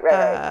surgically. Right.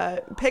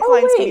 PIC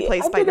lines can be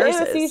placed by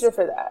nurses. Anesthesia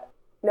for that.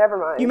 Never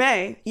mind. You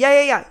may.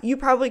 Yeah. You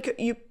probably could.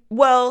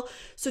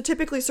 So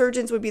typically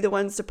surgeons would be the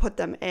ones to put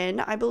them in,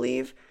 I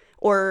believe,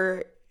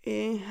 or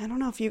I don't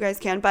know if you guys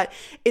can, but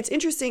it's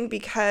interesting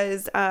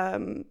because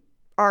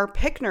our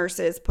PIC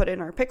nurses put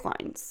in our PIC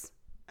lines,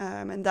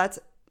 and that's.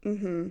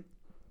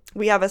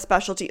 We have a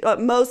specialty.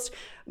 Most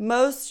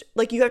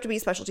like you have to be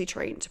specialty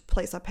trained to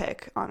place a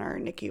PIC on our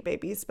NICU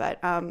babies. But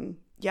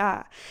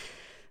yeah,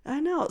 I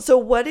know. So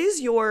what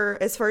is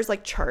as far as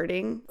like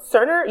charting?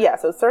 Cerner, yeah.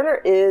 So Cerner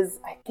is,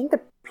 I think,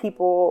 the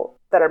people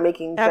that are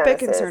making Epic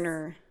Genesis. and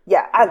Cerner.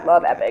 Yeah, I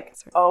love Epic.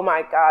 Oh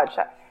my God,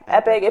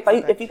 Epic.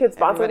 If you could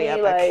sponsor me,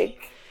 Epic.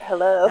 like,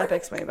 hello.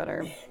 Epic's way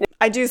better.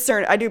 I do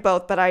Cerner. I do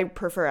both, but I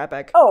prefer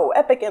Epic. Oh,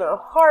 Epic in a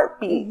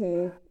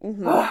heartbeat.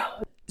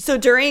 So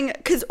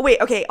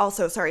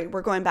also, sorry,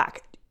 we're going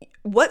back.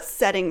 What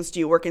settings do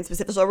you work in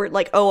specifically? So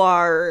like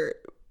OR,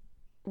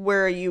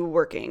 where are you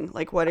working?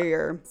 Like, what are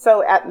your...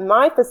 So at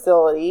my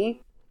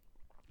facility,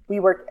 we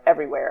work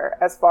everywhere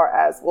as far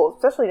as,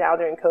 especially now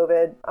during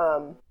COVID.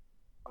 I'll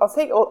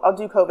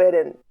do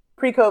COVID and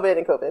pre-COVID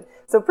and COVID.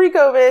 So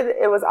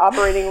pre-COVID, it was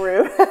operating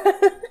room.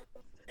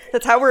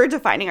 That's how we're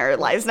defining our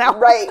lives now.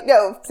 Right.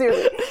 No,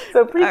 seriously.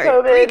 So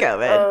pre-COVID,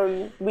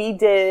 pre-COVID. We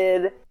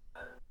did...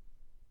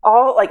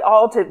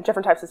 all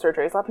different types of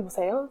surgeries. A lot of people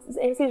say, "Oh, is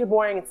anesthesia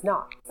boring?" It's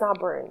not. It's not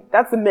boring.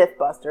 That's the myth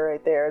buster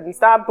right there. It's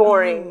not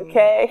boring,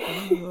 okay?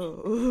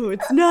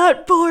 It's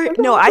not boring.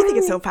 No, I think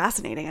it's so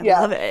fascinating. I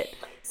love it.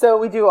 So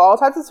we do all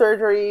types of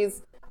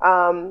surgeries.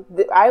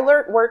 I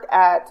work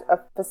at a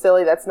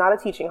facility that's not a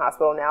teaching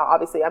hospital now.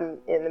 Obviously, I'm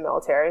in the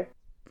military.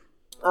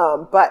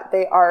 But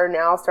they are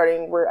now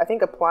we're, I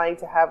think, applying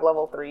to have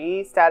level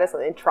 3 status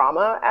in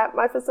trauma at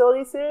my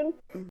facility soon.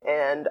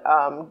 And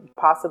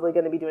possibly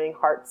going to be doing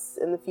hearts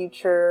in the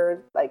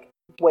future, like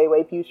way,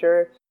 way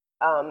future.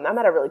 I'm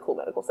at a really cool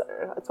medical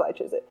center. That's why I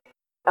chose it.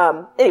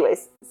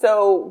 Anyways,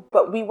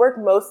 but we work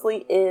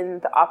mostly in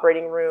the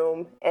operating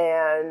room,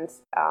 and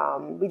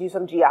we do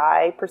some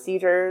GI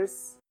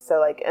procedures. So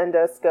like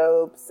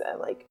endoscopes and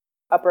like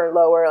upper and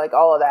lower, like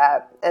all of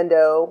that,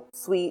 endo,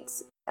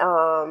 suites.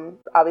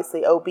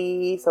 Obviously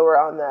OB, so we're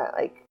on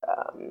the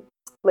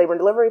labor and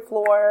delivery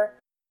floor.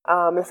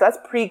 So that's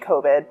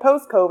pre-COVID.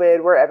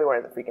 Post-COVID, we're everywhere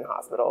in the freaking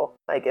hospital.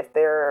 Like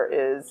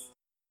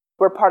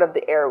we're part of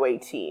the airway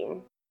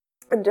team.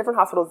 And different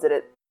hospitals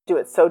do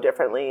it so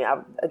differently.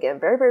 I'm, again,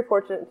 very, very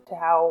fortunate to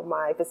how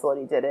my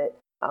facility did it.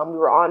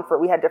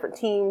 We had different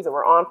teams, and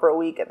we're on for a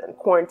week and then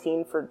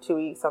quarantined for 2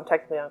 weeks. So I'm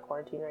technically on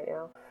quarantine right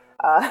now.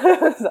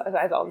 So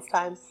I had all this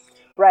time.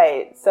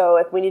 Right. So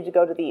if we need to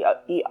go to the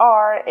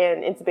ER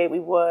and intubate, we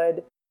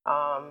would.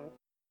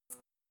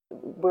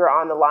 We're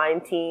on the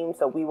line team,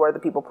 so we were the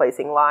people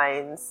placing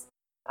lines.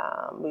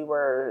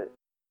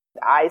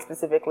 I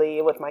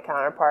specifically, with my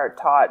counterpart,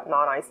 taught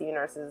non-ICU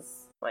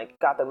nurses, like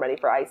got them ready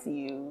for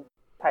ICU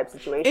type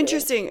situations.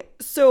 Interesting.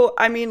 So,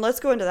 I mean, let's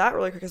go into that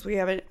really quick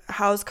because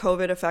how's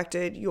COVID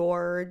affected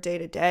your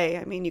day-to-day?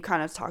 I mean, you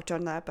kind of talked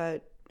on that,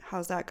 but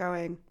how's that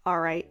going? All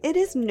right. It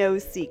is no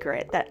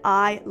secret that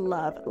I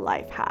love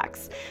life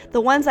hacks.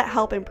 The ones that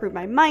help improve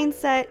my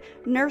mindset,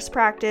 nurse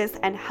practice,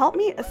 and help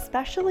me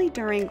especially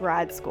during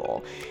grad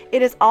school.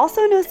 It is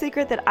also no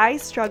secret that I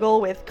struggle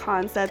with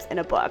concepts in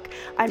a book.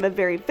 I'm a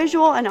very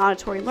visual and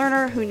auditory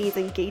learner who needs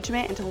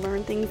engagement and to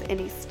learn things in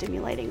a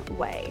stimulating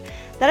way.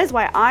 That is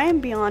why I am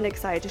beyond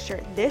excited to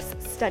share this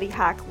study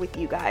hack with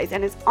you guys,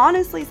 and it's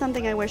honestly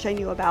something I wish I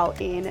knew about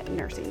in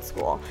nursing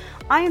school.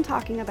 I am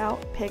talking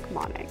about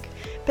Picmonic.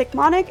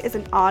 Picmonic is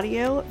an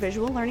audio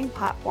visual learning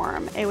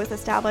platform. It was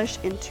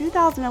established in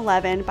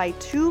 2011 by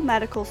 2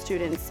 medical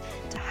students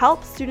to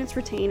help students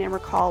retain and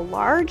recall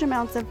large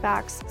amounts of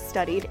facts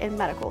studied in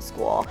medical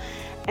school.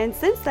 And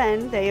since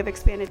then, they have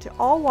expanded to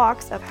all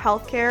walks of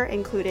healthcare,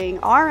 including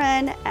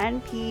RN,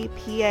 NP,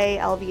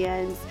 PA,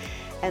 LVNs.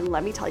 And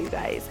let me tell you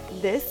guys,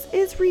 this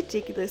is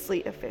ridiculously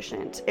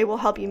efficient. It will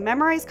help you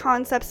memorize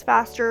concepts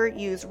faster,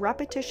 use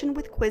repetition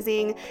with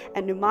quizzing,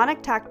 and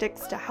mnemonic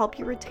tactics to help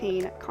you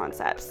retain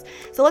concepts.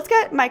 So let's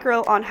get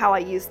micro on how I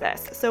use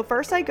this. So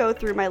first I go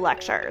through my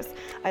lectures.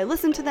 I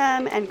listen to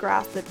them and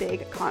grasp the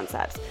big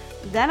concepts.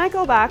 Then I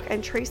go back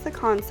and trace the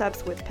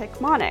concepts with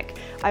Picmonic.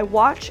 I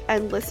watch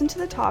and listen to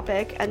the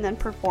topic and then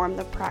perform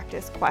the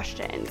practice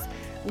questions.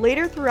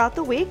 Later throughout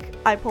the week,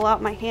 I pull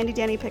out my handy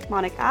dandy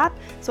Picmonic app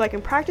so I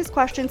can practice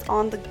questions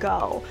on the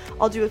go.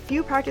 I'll do a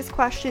few practice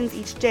questions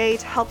each day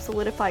to help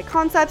solidify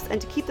concepts and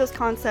to keep those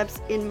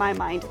concepts in my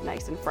mind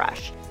nice and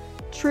fresh.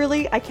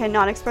 Truly, I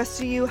cannot express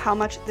to you how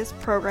much this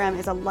program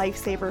is a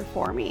lifesaver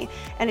for me.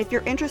 And if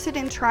you're interested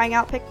in trying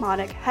out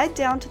Picmonic, head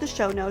down to the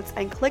show notes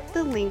and click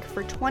the link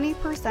for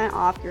 20%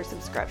 off your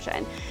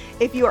subscription.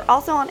 If you are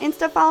also on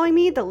Insta following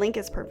me, the link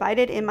is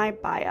provided in my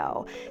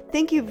bio.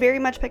 Thank you very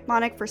much,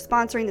 Picmonic, for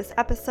sponsoring this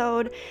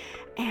episode.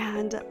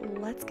 And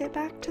let's get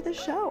back to the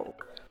show.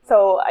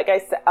 So, like I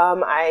said,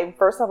 I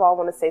first of all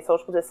want to say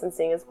social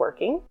distancing is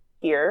working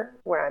here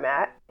where I'm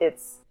at.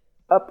 It's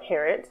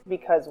apparent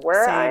because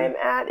where I'm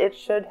at, it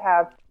should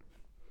have.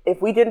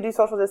 If we didn't do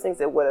social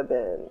distancing, it would have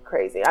been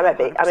crazy. I'm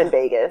in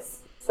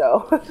Vegas,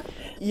 so.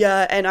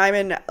 Yeah, and I'm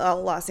in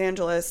Los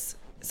Angeles.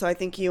 So I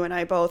think you and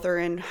I both are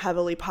in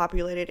heavily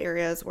populated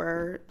areas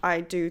where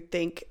I do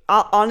think,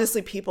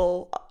 honestly,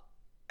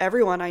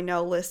 everyone I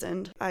know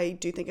listened. I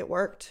do think it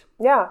worked.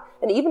 Yeah,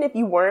 and even if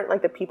you weren't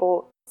like the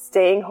people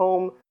staying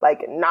home,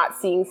 like not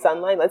seeing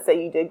sunlight, let's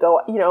say you did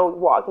go,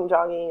 walking,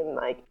 jogging, and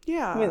like,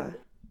 yeah.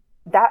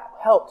 That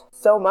helped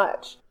so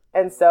much.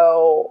 And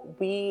so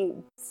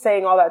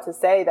saying all that to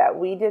say that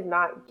we did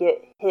not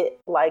get hit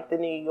like the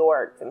New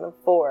York and the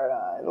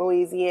Florida and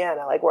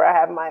Louisiana, like where I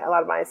have a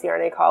lot of my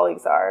CRNA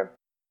colleagues are,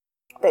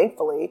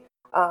 thankfully.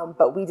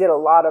 But we did a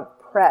lot of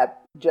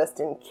prep just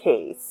in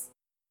case.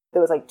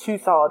 There was like 2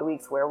 solid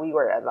weeks where we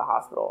were at the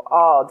hospital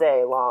all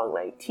day long,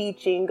 like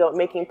teaching,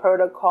 making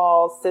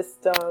protocols,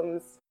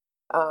 systems,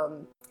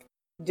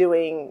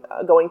 going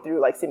through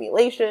like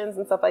simulations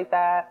and stuff like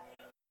that.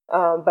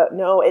 But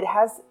no,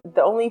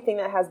 the only thing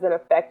that has been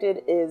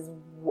affected is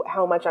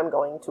how much I'm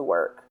going to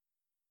work.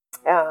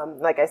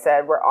 Like I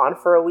said, we're on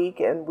for a week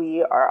and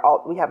we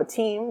have a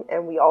team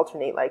and we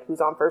alternate like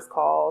who's on first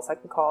call,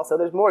 second call. So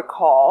there's more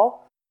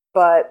call,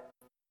 but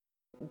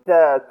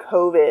the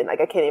COVID, like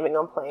I can't even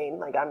complain.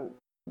 Like I'm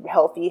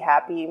healthy,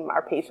 happy.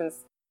 Our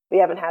patients, we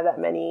haven't had that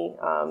many.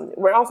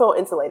 We're also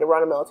insulated. We're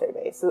on a military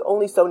base. So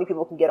only so many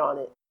people can get on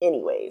it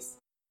anyways.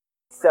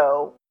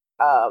 So,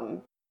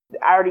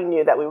 I already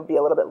knew that we would be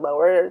a little bit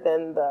lower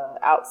than the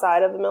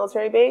outside of the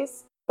military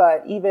base,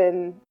 but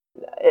even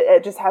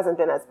it just hasn't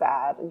been as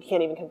bad. You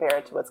can't even compare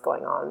it to what's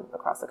going on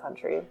across the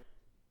country.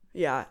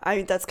 Yeah,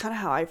 that's kind of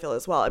how I feel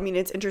as well. I mean,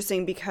 it's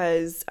interesting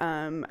because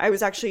I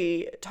was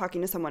actually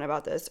talking to someone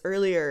about this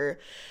earlier.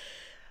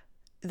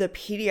 The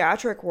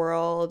pediatric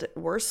world,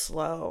 we're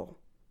slow.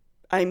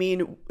 I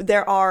mean,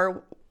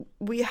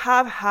 we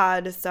have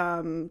had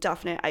some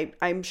definite,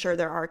 I'm sure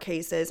there are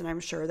cases and I'm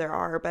sure there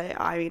are, but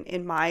I mean,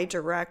 in my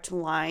direct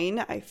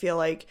line, I feel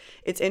like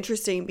it's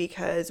interesting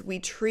because we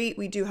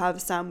do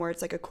have some where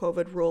it's like a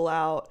COVID rule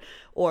out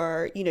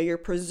or, you're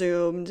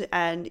presumed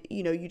and,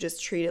 you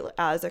just treat it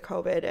as a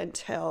COVID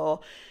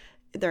until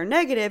they're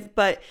negative.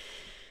 But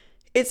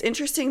it's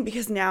interesting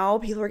because now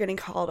people are getting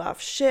called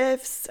off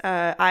shifts.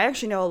 I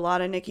actually know a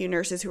lot of NICU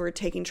nurses who are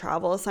taking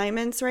travel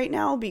assignments right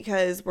now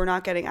because we're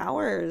not getting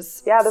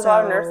hours. Yeah, there's a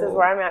lot of nurses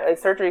where I'm at.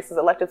 Like surgeries,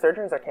 elective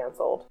surgeries are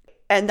canceled.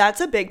 And that's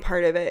a big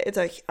part of it.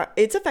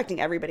 It's affecting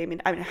everybody. I mean,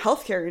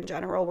 healthcare in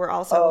general, where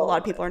also a lot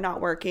of people are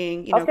not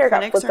working.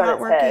 Clinics are not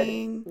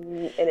working.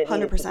 And it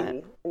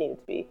 100%. Needed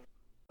to be.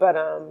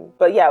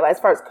 But yeah,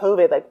 as far as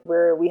COVID, like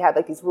we had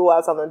like these rule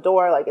outs on the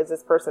door. Like, is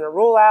this person a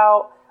rule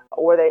out?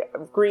 Or they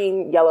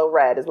green, yellow,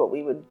 red is what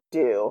we would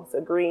do.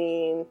 So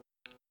green,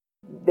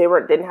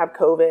 didn't have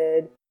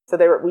COVID,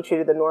 so we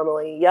treated them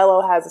normally.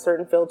 Yellow has a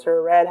certain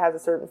filter, red has a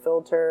certain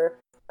filter.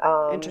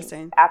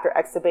 Interesting. After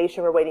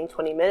extubation, we're waiting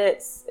 20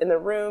 minutes in the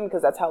room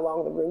because that's how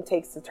long the room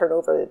takes to turn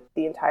over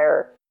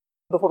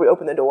before we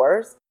open the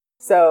doors.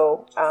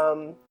 So,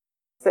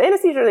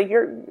 anesthesia, like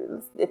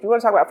if you want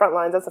to talk about front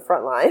lines, that's the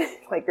front line.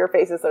 Like your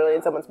face is literally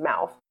in someone's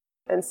mouth.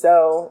 And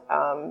so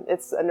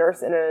it's a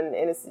nurse and an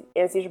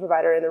anesthesia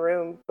provider in the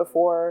room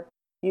before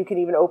you can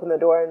even open the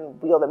door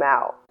and wheel them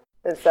out.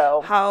 And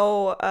so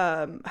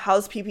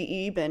how's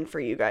PPE been for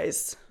you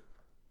guys?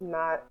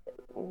 Not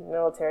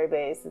military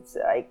base. It's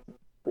like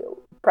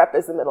prep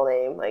is the middle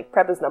name. Like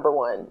prep is number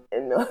one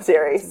in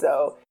military.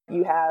 So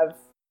we have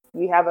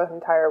an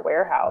entire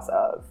warehouse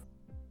of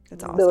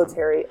That's awesome.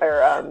 Military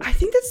or I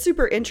think that's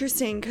super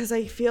interesting because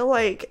I feel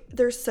like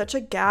there's such a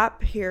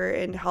gap here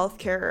in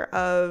healthcare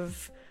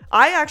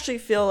I actually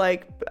feel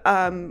like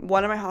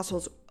one of my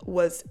hospitals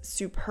was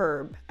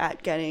superb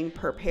at getting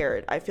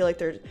prepared. I feel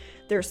like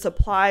their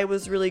supply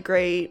was really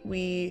great.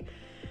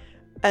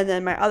 And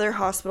then my other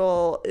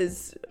hospital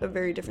is a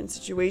very different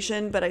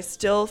situation, but I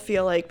still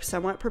feel like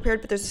somewhat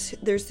prepared. But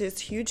there's this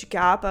huge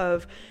gap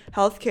of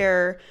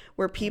healthcare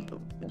where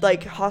people,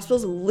 like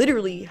hospitals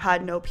literally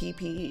had no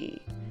PPE.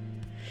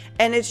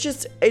 And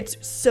it's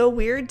so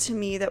weird to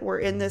me that we're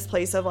in this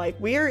place of like,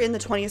 we're in the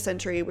 20th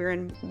century, we're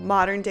in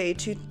modern day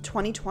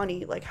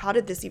 2020. Like, how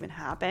did this even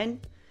happen?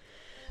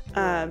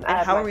 And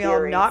how are we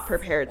all not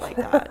prepared like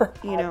that?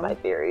 I have my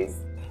theories,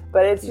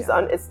 but it's just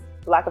it's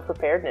lack of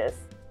preparedness.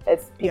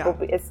 It's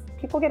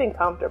people getting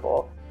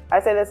comfortable. I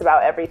say this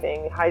about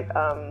everything,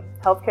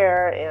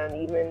 healthcare, and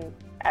even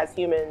as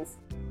humans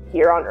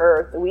here on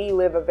Earth, we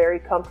live a very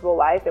comfortable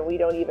life, and we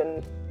don't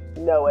even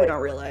know it. We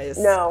don't realize.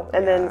 No,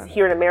 and then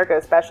here in America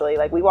especially,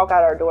 like we walk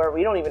out our door,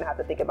 we don't even have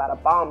to think about a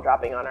bomb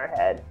dropping on our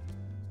head.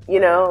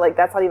 Like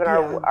that's not even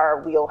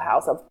our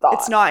wheelhouse of thought.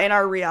 It's not in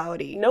our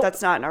reality. Nope.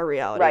 That's not in our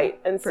reality. Right,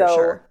 and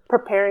so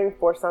preparing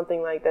for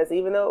something like this,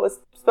 even though it was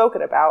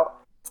spoken about,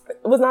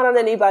 it was not on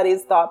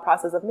anybody's thought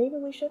process of maybe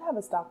we should have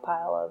a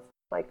stockpile of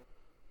like.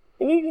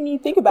 Maybe when you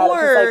think about it,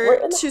 it's like we're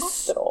in the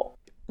hospital.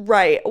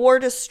 Right, or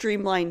to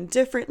streamline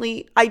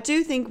differently. I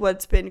do think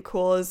what's been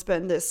cool has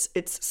been this,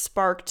 it's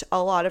sparked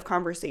a lot of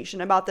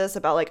conversation about this,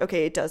 about like,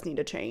 okay, it does need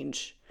to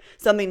change.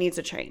 Something needs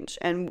to change.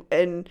 And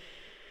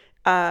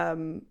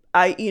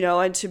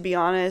to be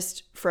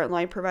honest,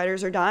 frontline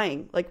providers are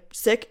dying, like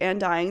sick and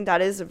dying.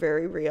 That is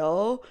very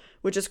real,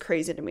 which is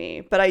crazy to me.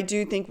 But I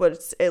do think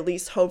what's at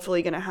least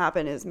hopefully going to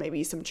happen is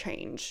maybe some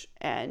change.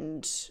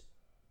 And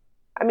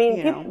I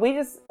mean,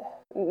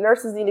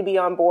 nurses need to be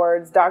on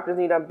boards, doctors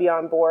need to be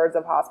on boards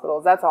of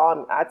hospitals. That's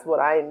what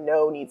I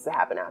know needs to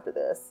happen after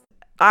this.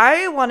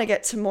 I want to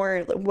get to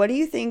more, what do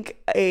you think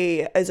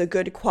is a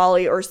good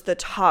quality, or the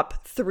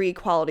top 3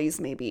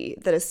 qualities maybe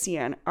that a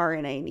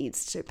CRNA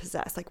needs to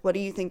possess? Like, what do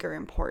you think are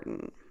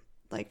important,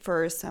 like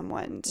for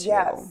someone to?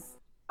 Yes.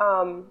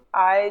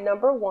 I,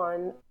 number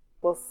 1,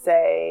 will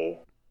say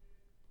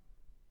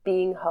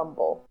being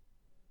humble.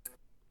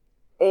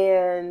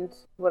 And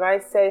when I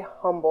say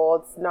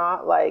humble, it's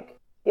not like,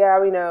 yeah,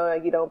 we know,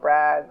 like, you don't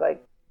brag,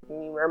 like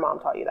your mom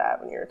taught you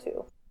that when you were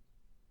 2.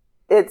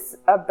 It's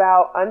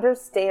about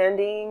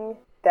understanding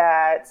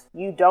that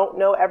you don't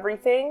know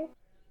everything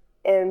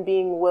and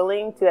being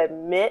willing to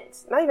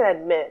not even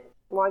admit,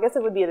 well, I guess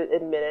it would be an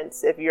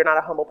admittance if you're not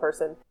a humble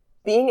person,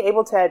 being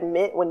able to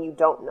admit when you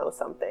don't know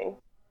something,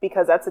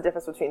 because that's the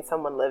difference between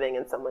someone living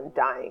and someone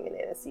dying in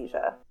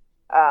anesthesia.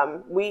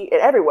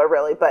 Everywhere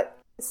really, but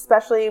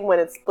especially when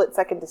it's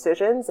split-second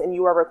decisions and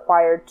you are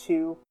required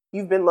to,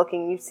 you've been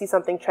looking, you see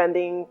something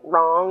trending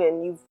wrong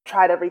and you've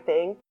tried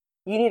everything,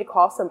 you need to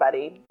call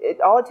somebody.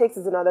 All it takes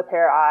is another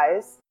pair of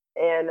eyes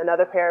and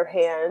another pair of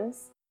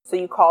hands. So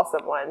you call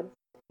someone.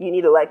 You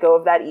need to let go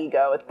of that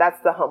ego.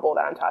 That's the humble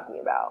that I'm talking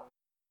about.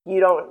 You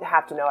don't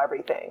have to know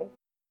everything.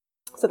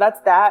 So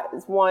that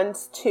is 1.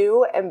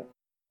 2, and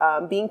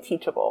being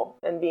teachable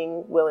and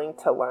being willing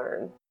to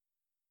learn.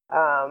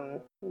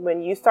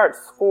 When you start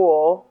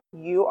school,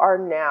 you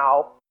don't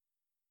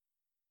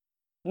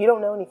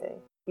know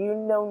anything. You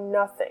know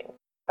nothing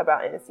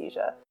about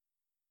anesthesia.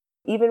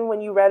 Even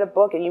when you read a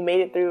book and you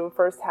made it through the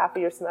first half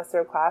of your semester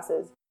of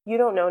classes, you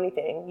don't know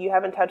anything. You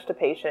haven't touched a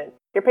patient.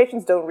 Your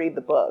patients don't read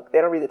the book.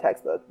 They don't read the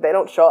textbook. They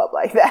don't show up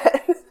like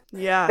that.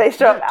 Yeah. They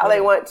show up how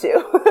they want to.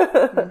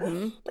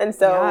 Mm-hmm. And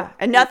so... Yeah.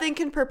 And nothing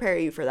can prepare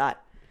you for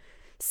that.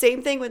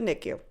 Same thing with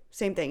NICU.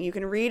 Same thing. You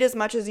can read as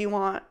much as you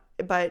want,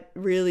 but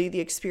really the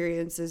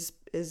experience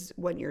is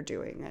when you're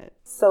doing it.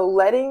 So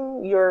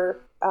letting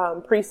your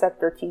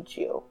preceptor teach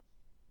you,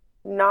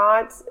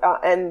 not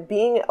and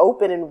being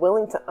open and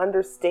willing to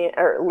understand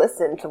or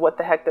listen to what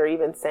the heck they're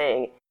even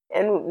saying,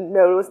 and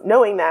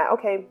knowing that,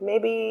 okay,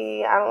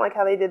 maybe I don't like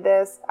how they did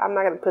this. I'm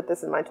not going to put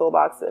this in my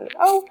toolbox, and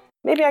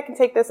maybe I can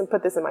take this and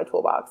put this in my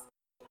toolbox.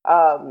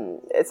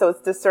 So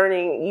it's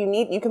discerning.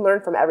 You can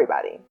learn from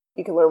everybody.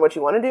 You can learn what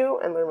you want to do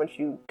and learn what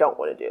you don't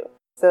want to do.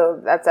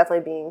 So that's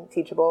definitely being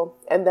teachable.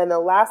 And then the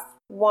last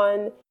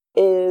one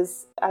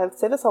is, I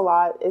say this a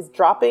lot, is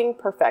dropping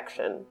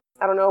perfection.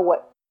 I don't know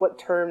what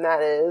term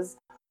that is,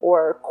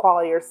 or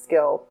quality or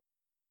skill.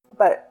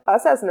 But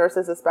us as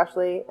nurses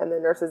especially, and the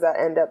nurses that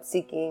end up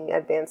seeking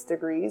advanced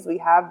degrees, we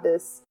have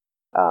this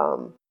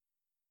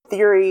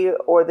theory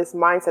or this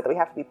mindset that we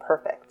have to be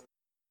perfect.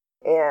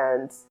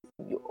 And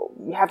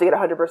you have to get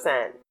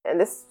 100%. And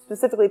this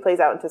specifically plays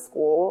out into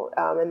school.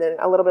 And then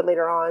a little bit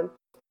later on,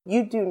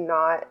 you do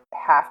not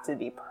have to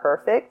be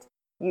perfect.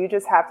 You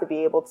just have to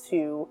be able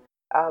to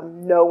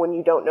know when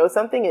you don't know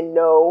something and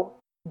know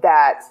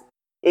that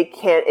it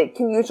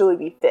can usually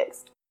be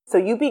fixed. So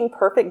you being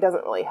perfect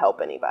doesn't really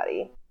help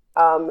anybody.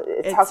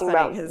 It's talking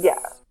funny about, yeah.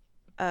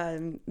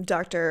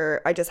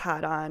 I just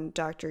had on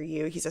Dr.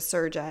 Yu. He's a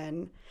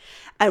surgeon.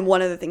 And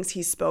one of the things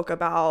he spoke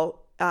about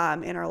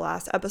in our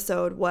last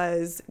episode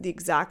was the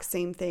exact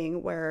same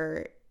thing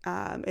where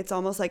it's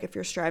almost like if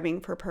you're striving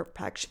for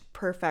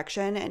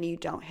perfection and you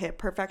don't hit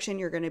perfection,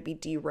 you're going to be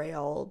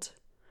derailed.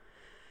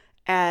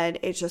 And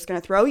it's just going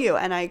to throw you.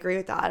 And I agree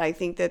with that. I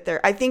think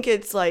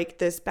it's like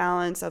this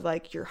balance of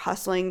like you're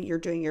hustling, you're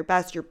doing your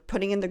best, you're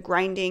putting in the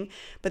grinding,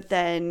 but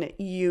then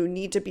you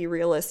need to be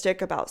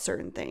realistic about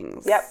certain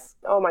things. Yep.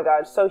 Oh my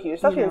gosh, so huge.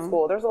 Especially in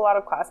school. There's a lot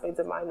of classmates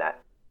of mine that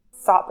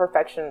sought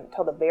perfection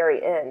till the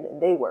very end,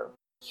 and they were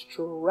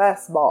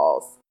stress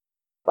balls.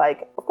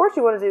 Like, of course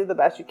you want to do the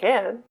best you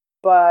can,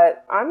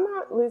 but I'm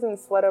not losing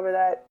sweat over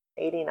that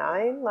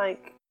 89.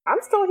 Like, I'm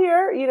still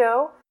here,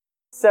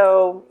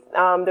 So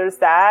there's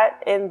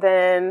that. And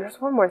then there's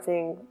one more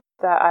thing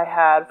that I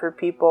had for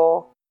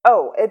people.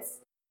 Oh, it's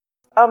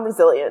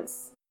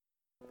resilience.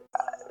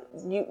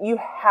 You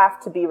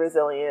have to be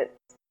resilient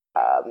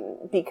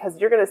because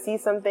you're going to see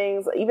some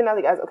things, even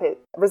as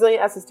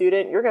resilient as a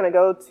student, you're going to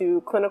go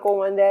to clinical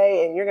one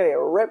day and you're going to get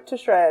ripped to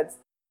shreds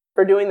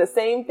for doing the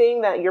same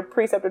thing that your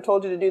preceptor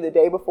told you to do the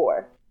day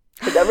before.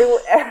 Because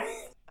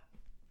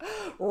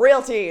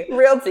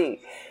Realty.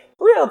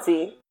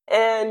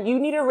 And you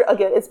need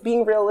again, it's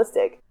being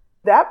realistic.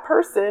 That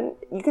person,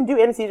 you can do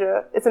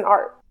anesthesia. It's an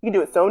art. You can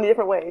do it so many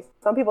different ways.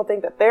 Some people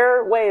think that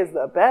their way is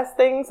the best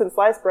thing since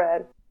sliced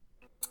bread,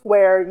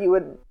 where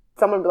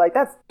someone would be like,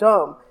 that's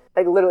dumb.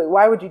 Like, literally,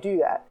 why would you do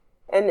that?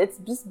 And it's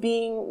just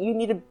you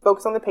need to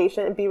focus on the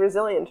patient and be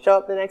resilient. Show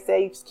up the next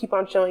day. You just keep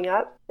on showing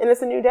up, and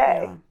it's a new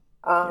day.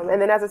 Yeah.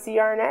 And then as a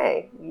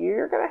CRNA,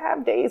 you're going to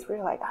have days where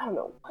you're like, I don't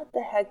know what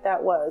the heck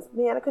that was.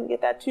 Man, I couldn't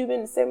get that tube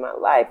in to save my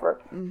life. Or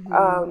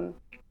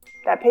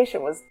that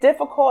patient was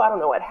difficult. I don't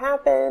know what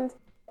happened.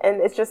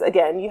 And it's just,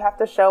 again, you have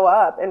to show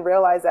up and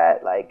realize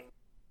that, like,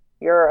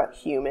 you're a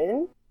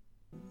human.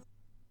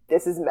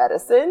 This is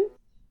medicine.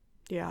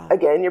 Yeah.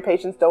 Again, your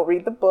patients don't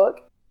read the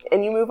book,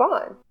 and you move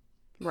on.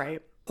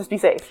 Right. Just be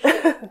safe.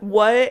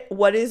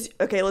 What is,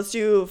 okay, let's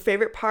do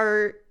favorite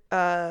part,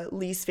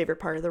 least favorite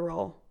part of the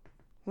role.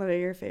 What are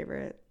your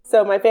favorite?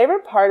 So my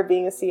favorite part of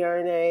being a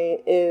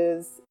CRNA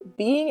is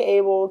being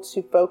able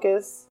to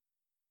focus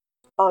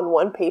on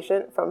one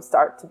patient from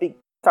start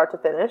to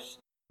finish,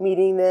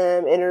 meeting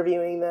them,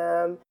 interviewing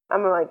them.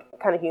 I'm a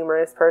kind of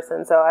humorous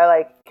person, so I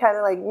like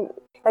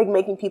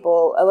making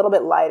people a little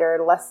bit lighter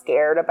and less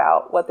scared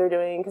about what they're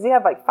doing, because you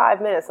have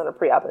 5 minutes on a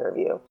pre-op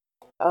interview,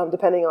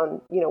 depending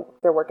on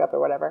their workup or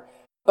whatever.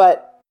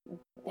 But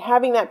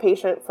having that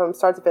patient from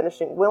start to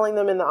finishing, willing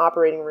them in the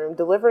operating room,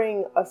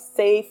 delivering a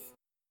safe,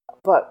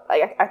 but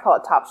I call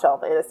it top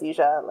shelf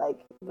anesthesia,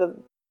 like the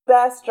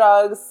best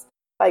drugs,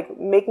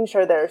 making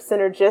sure they're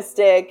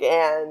synergistic,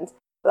 and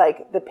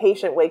the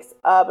patient wakes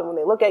up and when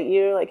they look at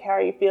you, how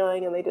are you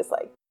feeling? And they just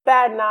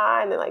bad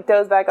eye and then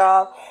doze back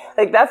off.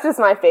 That's just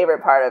my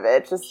favorite part of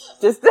it.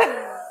 Just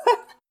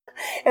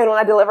and when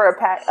I deliver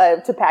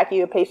to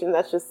PACU a patient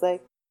that's just I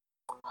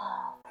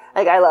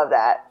love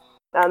that.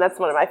 That's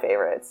one of my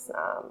favorites.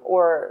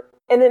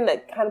 And then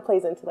that kind of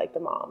plays into like the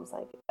moms,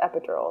 like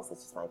epidurals.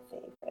 It's just my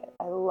favorite.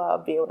 I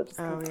love being able to just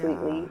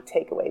completely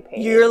take away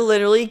pain. You're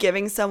literally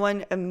giving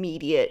someone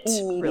immediate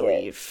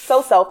relief.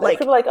 So selfish. Like,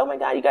 people are like, oh my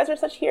God, you guys are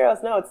such heroes.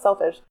 No, it's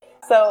selfish.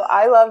 So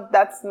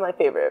that's my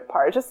favorite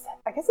part. Just,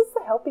 I guess it's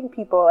the helping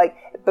people, like,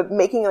 but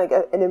making like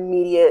an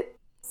immediate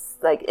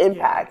like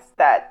impact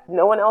that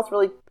no one else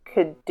really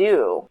could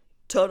do.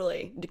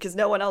 Totally, because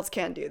no one else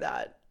can do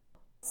that.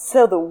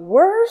 So the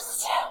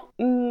worst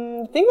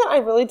thing that I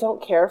really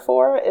don't care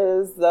for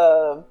is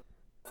the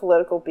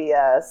political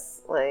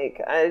BS.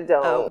 Like, I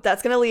don't. Oh,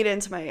 that's gonna lead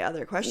into my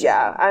other question.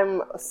 Yeah,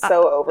 I'm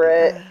so over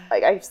it.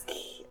 Like, I just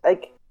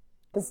like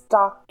this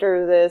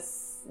doctor.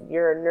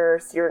 You're a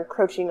nurse. You're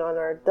encroaching on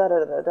our da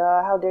da da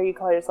da. How dare you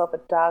call yourself a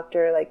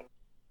doctor? Like,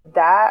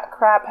 that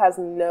crap has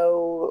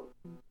no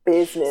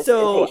business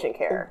in patient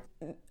care.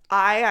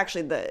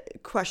 The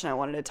question I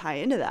wanted to tie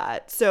into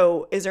that.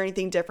 So is there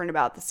anything different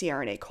about the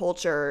CRNA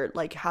culture,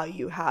 like how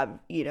you have,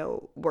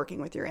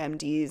 working with your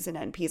MDs and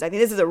NPs? I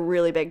think this is a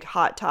really big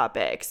hot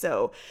topic.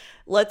 So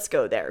let's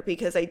go there,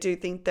 because I do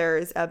think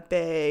there's a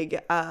big,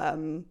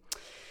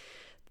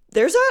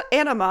 there's an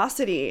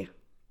animosity.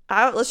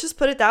 Let's just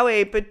put it that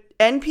way. But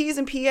NPs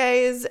and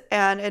PAs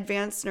and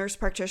advanced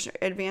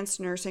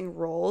nursing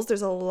roles,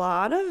 there's a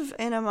lot of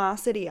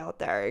animosity out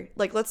there.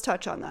 Like, let's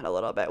touch on that a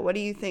little bit. What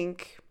do you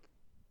think?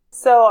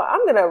 So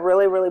I'm going to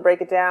really, really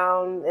break it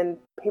down, and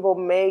people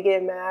may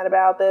get mad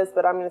about this,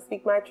 but I'm going to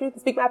speak my truth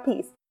and speak my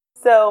piece.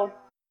 So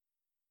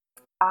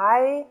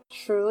I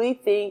truly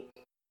think,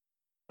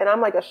 and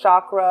I'm like a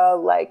chakra,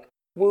 like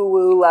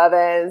woo-woo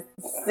loving,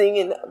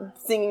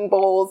 singing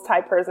bowls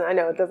type person. I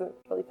know it doesn't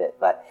really fit,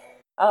 but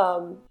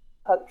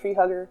tree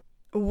hugger.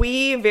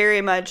 We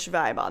very much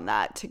vibe on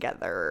that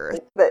together.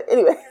 But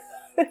anyway,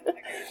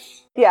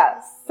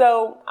 yeah.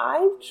 So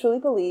I truly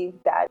believe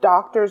that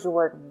doctors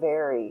work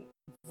very,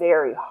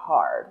 very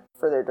hard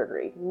for their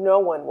degree. No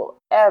one will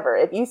ever.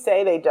 If you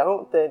say they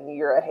don't, then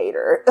you're a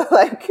hater.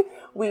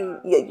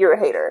 You're a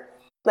hater.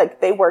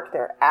 Like, they work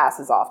their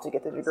asses off to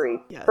get the degree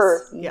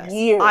for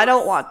years. I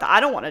don't want that.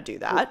 I don't want to do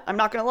that. I'm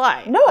not going to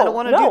lie. No, I don't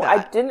want to do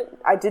that.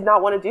 I did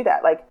not want to do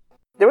that. Like,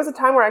 there was a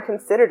time where I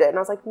considered it, and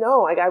I was like,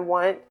 no, like, I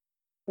want,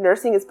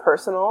 nursing is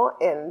personal.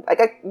 And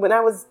like, when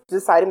I was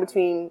deciding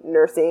between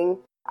nursing,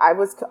 I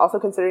was also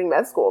considering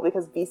med school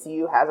because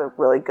VCU has a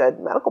really good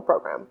medical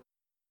program.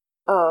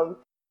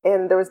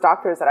 And there was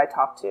doctors that I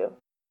talked to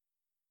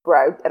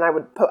where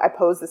I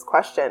posed this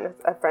question.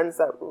 I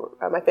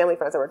have my family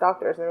friends that were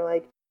doctors, and they were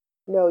like,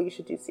 no, you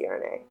should do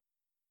CRNA.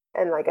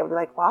 And like, I would be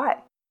like, why?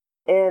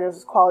 And it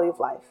was quality of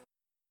life.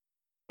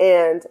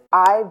 And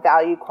I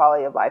value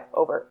quality of life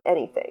over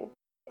anything.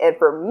 And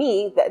for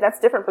me, that's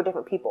different for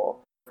different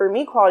people. For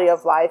me, quality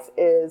of life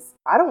is,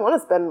 I don't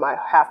want to spend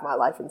half my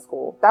life in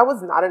school. That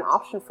was not an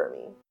option for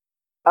me.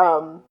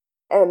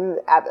 And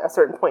at a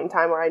certain point in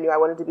time where I knew I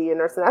wanted to be a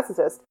nurse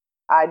anesthetist,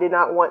 I did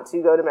not want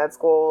to go to med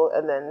school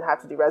and then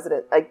have to do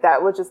resident. Like,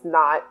 that was just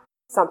not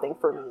something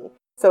for me.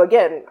 So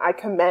again, I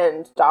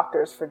commend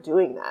doctors for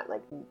doing that.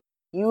 Like,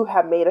 you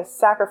have made a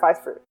sacrifice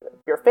for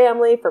your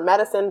family, for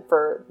medicine,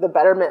 for the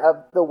betterment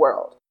of the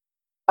world.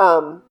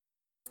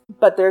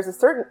 But there's a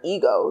certain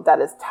ego that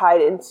is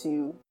tied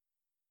into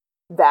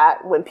that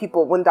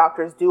when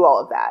doctors do all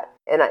of that.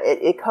 And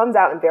it comes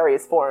out in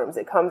various forms.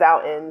 It comes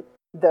out in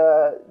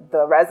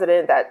the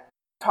resident that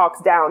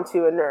talks down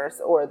to a nurse,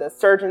 or the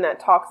surgeon that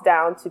talks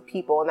down to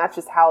people, and that's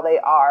just how they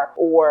are,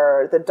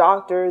 or the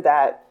doctor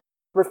that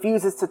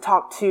refuses to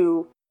talk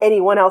to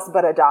anyone else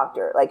but a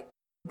doctor. Like,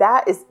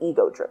 that is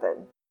ego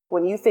driven.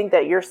 When you think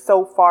that you're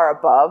so far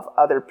above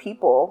other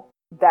people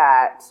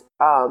that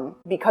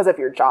because of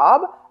your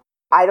job,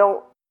 that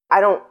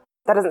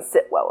doesn't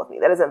sit well with me.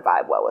 That doesn't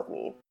vibe well with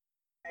me.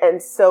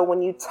 And so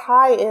when you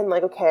tie in,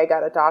 like, okay, I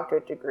got a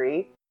doctorate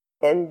degree,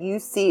 and you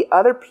see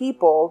other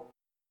people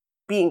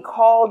being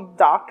called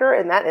doctor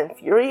and that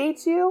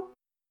infuriates you,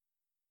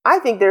 I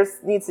think there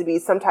needs to be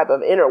some type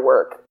of inner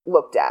work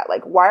looked at.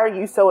 Like, why are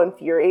you so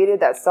infuriated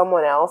that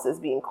someone else is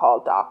being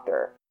called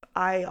doctor?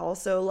 I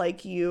also,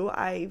 like you,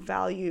 I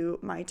value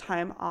my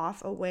time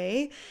off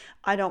away.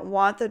 I don't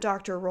want the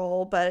doctor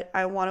role, but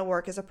I want to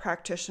work as a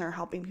practitioner,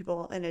 helping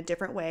people in a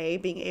different way,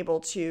 being able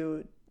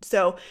to.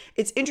 So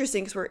it's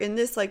interesting because we're in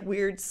this like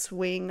weird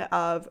swing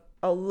of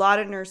a lot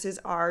of nurses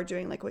are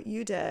doing like what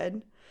you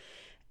did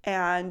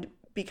and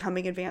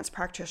becoming advanced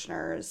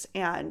practitioners,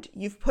 and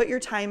you've put your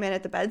time in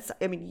at the bedside.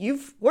 I mean,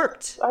 I've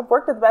worked at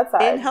the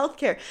bedside in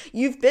healthcare.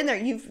 You've been there.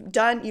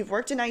 You've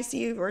worked in ICU,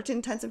 you've worked in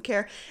intensive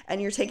care,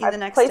 and you're taking the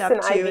next step to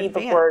advance. Placed an IV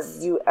before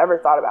you ever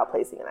thought about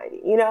placing an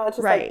IV. It's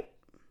just right. Like,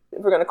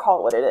 if we're going to call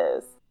it what it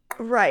is.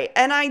 Right.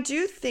 And I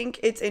do think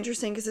it's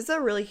interesting because it's a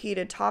really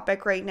heated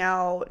topic right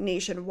now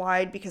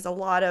nationwide, because a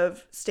lot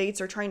of states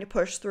are trying to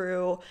push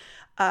through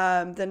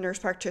the nurse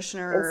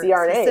practitioner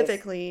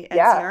specifically and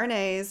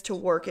CRNAs to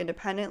work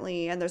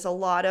independently. And there's a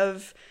lot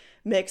of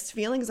mixed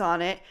feelings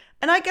on it.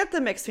 And I get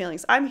the mixed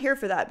feelings. I'm here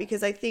for that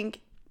because I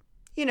think,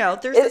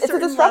 there's a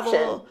certain disruption.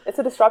 level. It's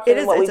a disruption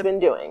in what we've been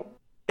doing.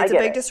 It's a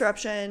big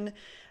disruption.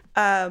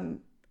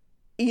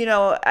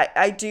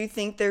 I do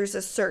think there's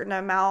a certain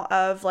amount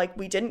of like,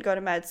 we didn't go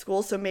to med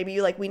school, so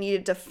maybe like we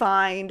needed to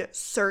find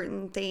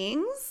certain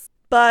things.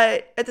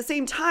 But at the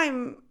same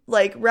time,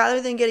 like,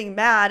 rather than getting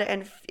mad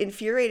and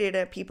infuriated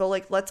at people,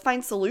 like, let's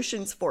find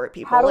solutions for it,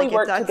 people. How do we like,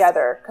 work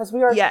together? Because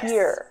we are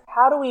here.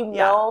 How do we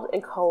meld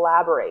and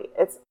collaborate?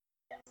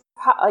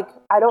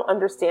 I don't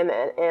understand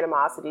the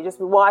animosity.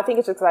 I think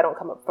it's just because I don't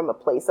come up from a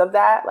place of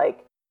that.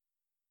 Like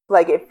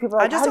if people are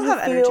like, I just don't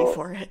have energy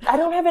for it. I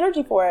don't have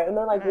energy for it. And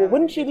they're like, well,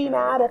 wouldn't you be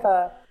mad if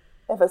a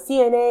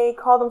CNA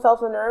called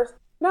themselves a nurse?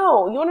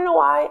 No, you want to know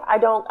why? I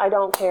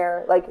don't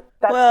care. Like,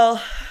 that's...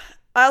 Well,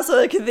 I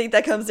also think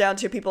that comes down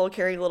to people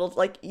carrying little,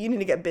 like, you need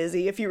to get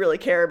busy if you really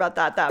care about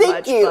that much.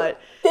 Thank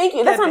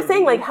you. That's what I'm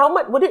saying. Like, how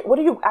much, what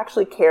are you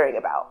actually caring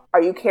about?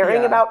 Are you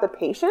caring about the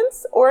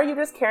patients, or are you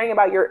just caring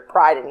about your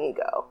pride and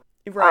ego?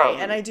 Right.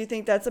 And I do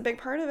think that's a big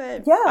part of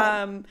it.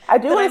 Yeah. I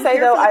do want to say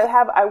though,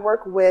 I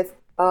work with,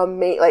 I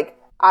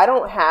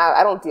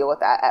don't deal with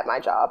that at my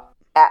job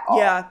at all.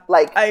 Yeah.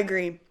 Like, I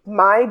agree.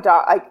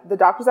 The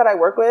doctors that I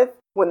work with,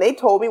 when they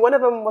told me, one of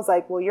them was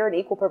like, well, you're an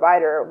equal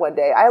provider one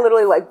day. I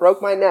literally like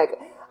broke my neck.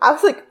 I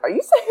was like, are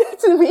you saying that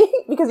to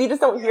me? Because you just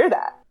don't hear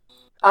that.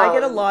 I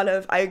get a lot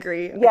of, I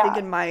agree. Yeah. I think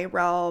in my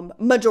realm,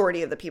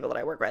 majority of the people that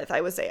I work with,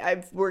 I would say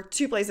I've worked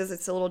 2 places.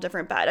 It's a little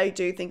different, but I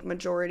do think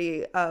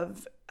majority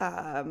of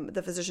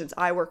the physicians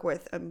I work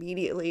with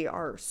immediately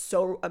are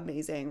so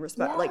amazing.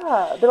 Respect.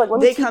 Yeah. They're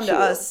like, they come to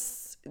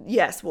us.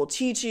 Yes, we'll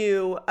teach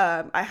you.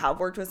 I have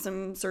worked with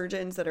some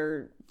surgeons that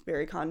are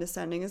very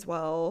condescending as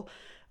well.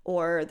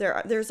 Or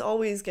there's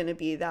always going to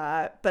be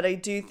that. But I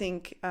do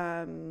think,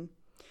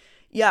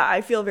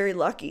 I feel very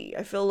lucky.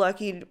 I feel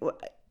lucky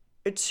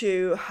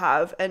to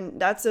have,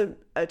 and that's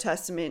a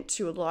testament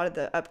to a lot of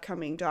the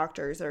upcoming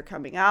doctors that are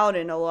coming out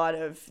and a lot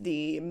of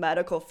the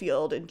medical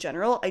field in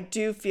general. I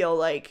do feel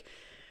like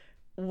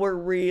we're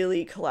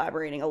really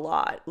collaborating a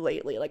lot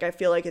lately. Like, I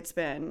feel like it's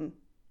been,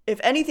 if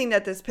anything,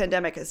 that this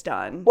pandemic has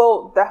done.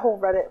 Well, that whole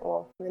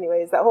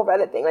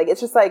Reddit thing, like,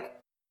 it's just like,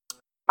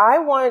 I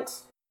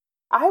want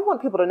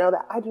people to know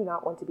that I do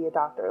not want to be a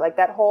doctor. Like,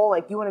 that whole,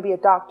 like, you want to be a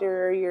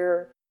doctor,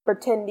 you're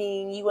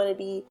pretending, you want to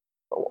be,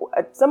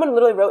 someone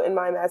literally wrote in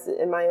my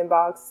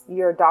inbox,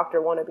 you're a doctor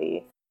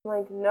wannabe. I'm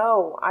like,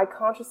 no, I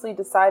consciously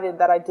decided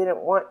that I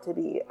didn't want to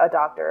be a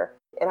doctor.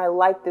 And I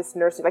like this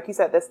nursing, like you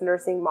said, this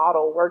nursing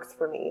model works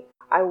for me.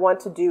 I want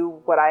to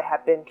do what I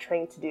have been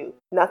trained to do.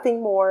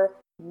 Nothing more,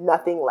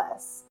 nothing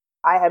less.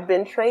 I have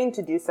been trained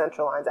to do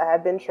central lines. I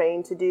have been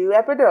trained to do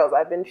epidurals.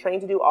 I've been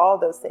trained to do all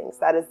those things.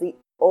 That is the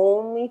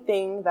only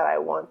thing that I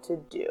want to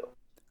do.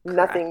 Correct.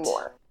 Nothing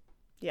more.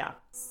 Yeah.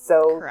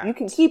 So correct. You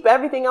can keep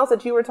everything else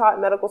that you were taught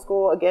in medical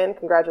school. Again,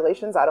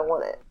 congratulations. I don't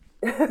want it.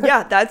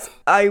 Yeah,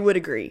 I would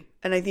agree.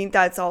 And I think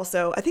that's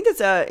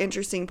an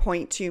interesting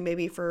point too,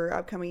 maybe for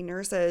upcoming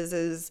nurses,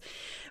 is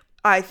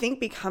I think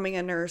becoming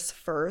a nurse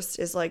first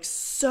is like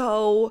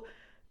so,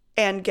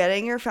 and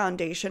getting your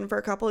foundation for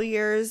a couple of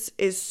years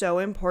is so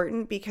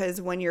important,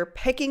 because when you're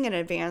picking an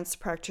advanced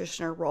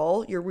practitioner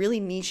role, you're really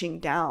niching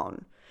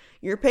down.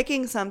 You're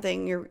picking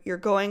something, you're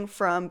going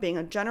from being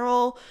a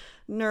general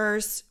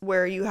nurse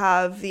where you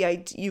have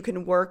you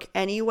can work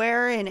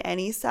anywhere in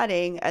any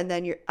setting, and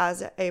then you're,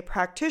 as a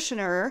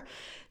practitioner,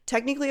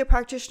 technically a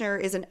practitioner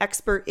is an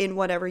expert in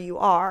whatever you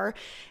are,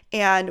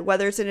 and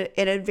whether it's an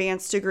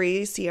advanced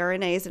degree,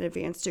 CRNA is an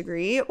advanced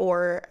degree,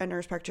 or a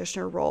nurse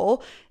practitioner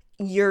role,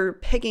 you're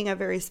picking a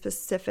very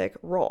specific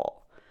role.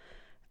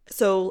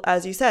 So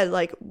as you said,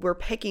 like, we're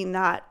picking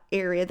that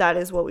area. That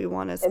is what we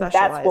want to specialize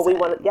in. That's what we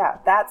want to,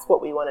 that's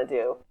what we want to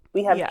do.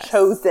 We have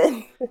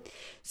chosen.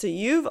 So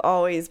you've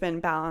always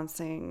been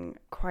balancing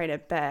quite a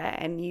bit,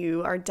 and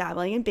you are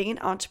dabbling in being an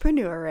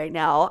entrepreneur right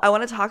now. I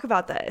want to talk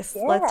about this.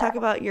 Yeah. Let's talk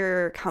about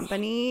your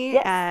company,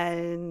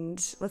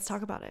 and let's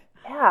talk about it.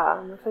 Yeah,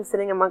 I'm actually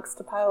sitting amongst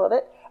a pile of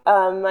it.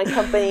 My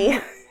company,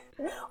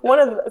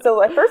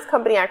 my first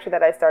company actually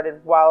that I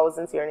started while I was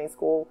in CRNA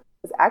school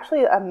was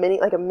actually a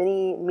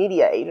mini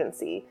media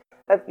agency.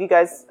 If you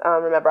guys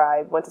remember,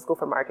 I went to school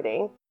for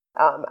marketing.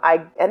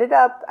 I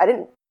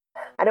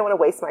didn't want to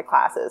waste my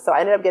classes, so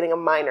I ended up getting a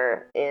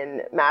minor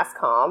in mass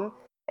comm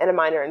and a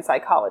minor in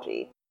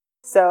psychology.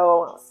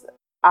 So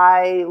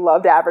I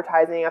loved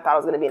advertising. I thought I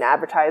was going to be an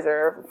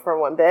advertiser for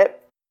one bit.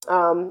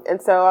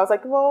 And so I was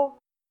like, well,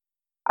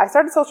 I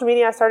started social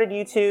media. I started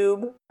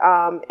YouTube,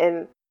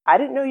 and I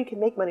didn't know you could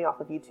make money off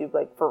of YouTube,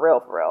 like, for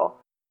real.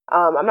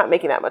 I'm not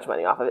making that much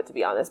money off of it, to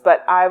be honest,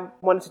 but I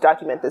wanted to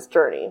document this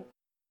journey.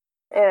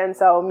 And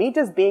so me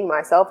just being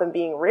myself and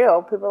being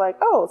real, people were like,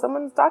 oh,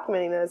 someone's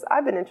documenting this.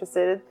 I've been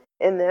interested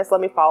in this.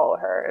 Let me follow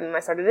her. And I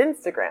started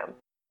Instagram.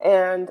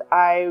 And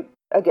I,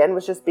 again,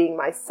 was just being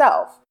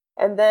myself.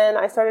 And then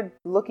I started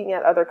looking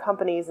at other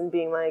companies and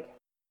being like,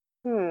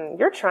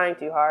 you're trying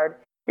too hard.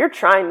 You're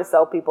trying to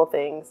sell people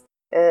things.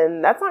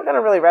 And that's not going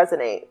to really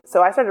resonate.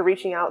 So I started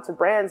reaching out to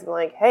brands and being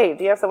like, hey,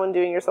 do you have someone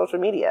doing your social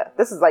media?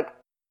 This is like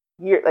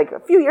a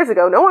few years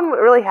ago. No one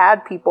really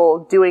had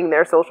people doing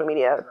their social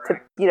media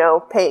to,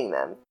 paying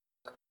them.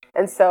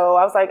 And so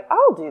I was like,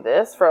 I'll do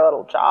this for a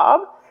little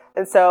job.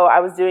 And so I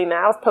was doing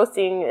that. I was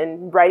posting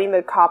and writing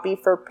the copy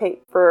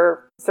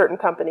for certain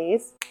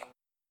companies.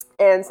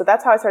 And so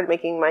that's how I started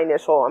making my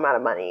initial amount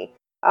of money.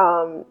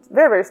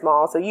 Very, very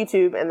small. So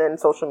YouTube and then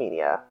social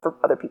media for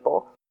other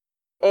people.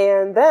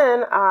 And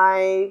then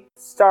I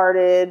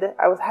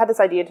had this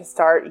idea to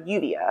start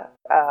Uvia,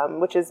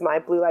 which is my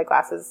blue light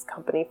glasses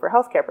company for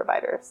healthcare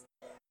providers.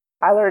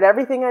 I learned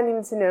everything I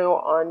needed to know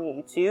on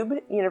YouTube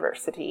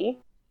University.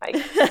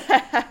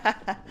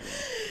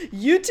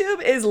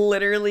 YouTube is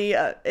literally,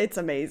 it's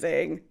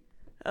amazing.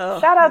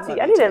 Oh, shout out to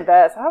you. I need to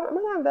invest. Am I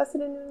not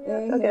invested in it yet?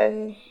 Mm-hmm.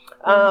 Okay.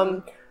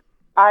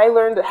 I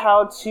learned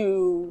how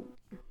to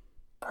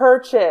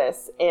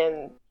purchase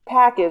and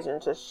package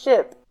and to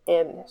ship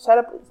and set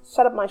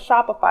up my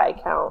Shopify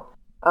account.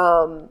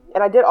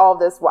 And I did all of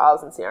this while I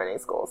was in CRNA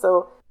school.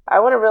 So I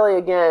want to really,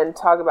 again,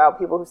 talk about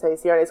people who say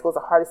CRNA school is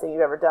the hardest thing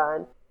you've ever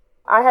done.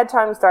 I had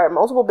time to start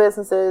multiple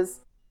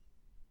businesses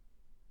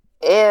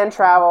and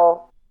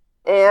travel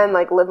and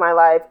live my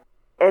life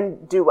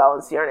and do well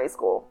in CRNA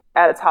school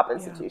at a top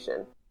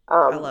institution.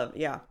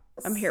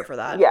 I'm here for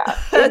that. Yeah.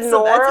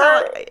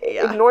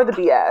 Ignore the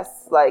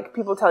BS.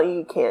 People tell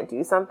you can't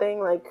do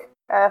something.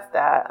 F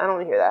that. I don't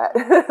want to hear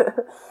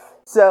that.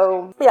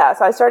 So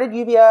I started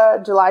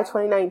Uvia July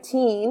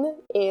 2019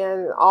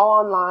 and all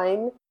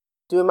online,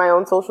 doing my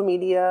own social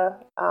media.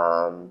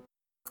 I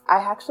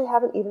actually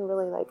haven't even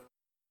really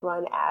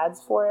run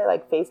ads for it,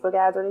 like Facebook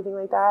ads or anything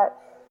like that.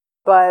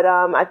 But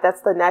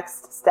that's the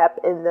next step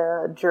in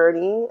the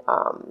journey.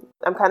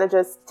 I'm kind of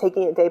just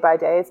taking it day by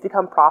day. It's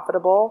become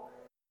profitable,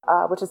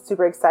 which is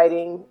super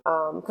exciting.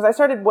 Because I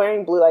started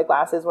wearing blue light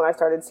glasses when I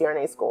started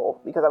CRNA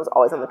school because I was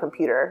always on the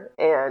computer.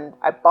 And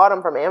I bought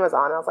them from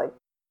Amazon. I was like,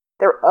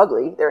 they're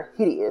ugly. They're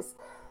hideous.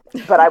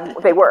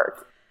 But they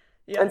worked.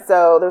 Yeah. And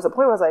so there was a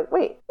point where I was like,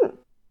 wait,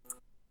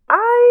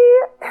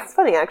 it's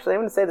funny, actually. I'm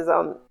going to say this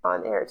on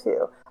air,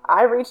 too.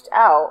 I reached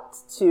out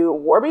to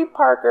Warby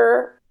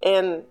Parker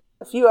and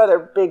a few other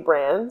big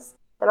brands.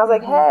 And I was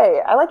like,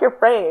 hey, I like your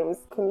frames.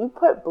 Can you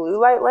put blue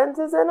light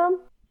lenses in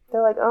them?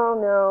 They're like, oh,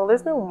 no,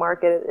 there's no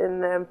market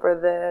in them for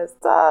this.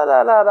 Da,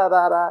 da, da, da,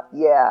 da, da.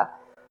 Yeah.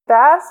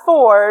 Fast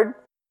forward.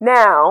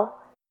 Now,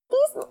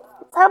 these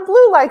have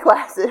blue light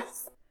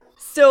glasses.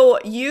 So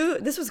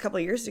this was a couple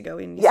of years ago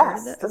when you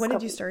started this? When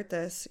did you start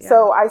this? Yeah.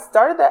 So I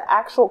started the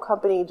actual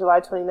company July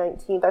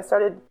 2019. I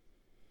started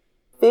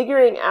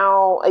figuring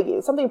out,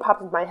 something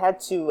popped into my head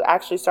to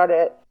actually start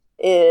it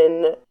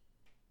in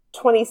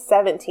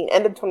 2017,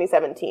 end of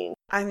 2017.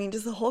 I mean,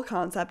 just the whole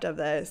concept of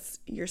this,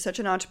 you're such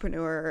an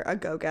entrepreneur, a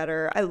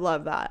go-getter. I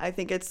love that. I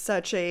think it's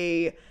such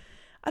I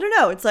don't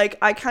know, it's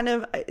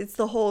it's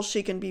the whole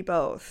she can be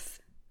both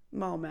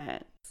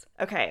moment.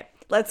 Okay,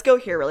 let's go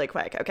here really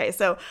quick. Okay,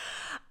 so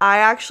I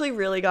actually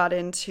really got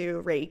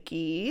into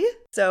Reiki.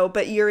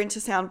 But you're into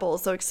sound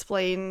bowls, so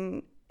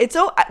explain.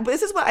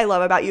 This is what I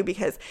love about you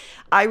because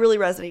I really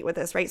resonate with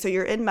this, right? So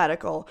you're in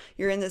medical,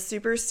 you're in this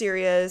super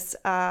serious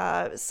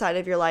side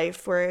of your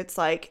life where it's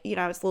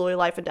it's literally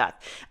life and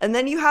death. And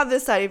then you have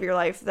this side of your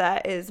life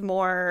that is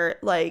more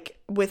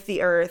with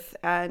the earth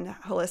and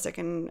holistic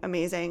and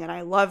amazing. And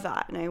I love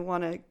that.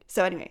 And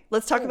so anyway,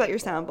 let's talk about your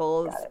sound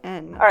bowls.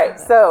 All right.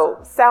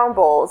 So sound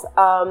bowls.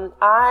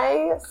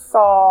 I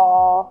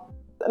saw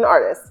an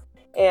artist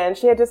and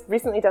she had just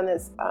recently done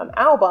this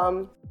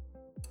album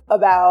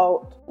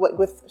about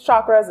with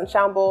chakras and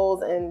sound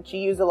bowls, and she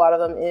used a lot of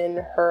them in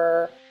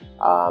her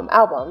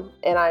album.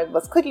 And I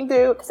was clicking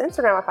through, because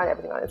Instagram, I find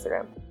everything on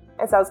Instagram.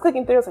 And so I was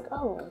clicking through, I was like,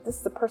 oh, this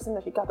is the person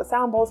that she got the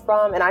sound bowls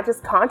from. And I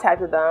just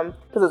contacted them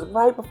because it was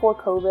right before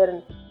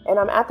COVID. And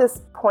I'm at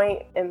this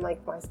point in my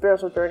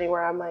spiritual journey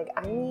where I'm like,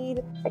 I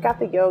got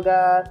the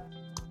yoga.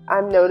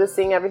 I'm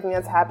noticing everything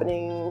that's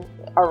happening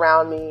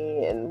around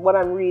me and what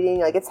I'm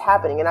reading, it's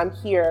happening and I'm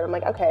here. And I'm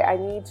like, okay, I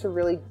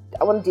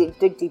want to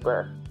dig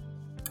deeper.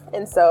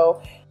 And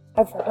so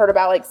I've heard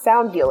about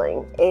sound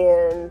healing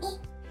and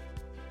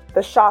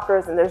the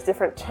chakras, and there's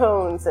different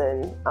tones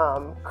and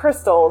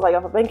crystals.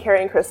 I've been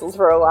carrying crystals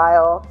for a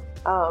while.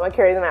 I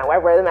carry them I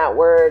wear them at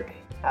work.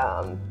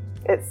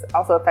 It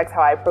also affects how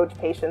I approach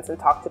patients and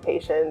talk to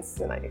patients,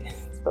 and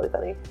it's really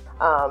funny.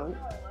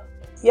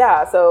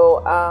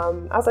 So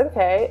I was like,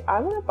 okay,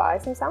 I want to buy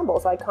some sound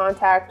bowls. So I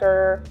contact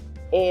her,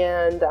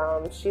 and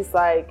she's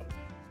like,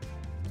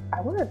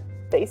 I want to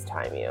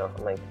FaceTime you.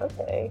 I'm like,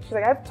 okay. She's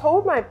like, I've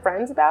told my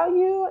friends about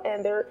you,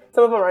 and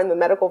some of them are in the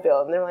medical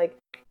field, and they're like,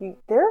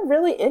 they're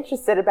really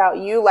interested about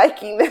you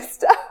liking this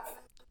stuff.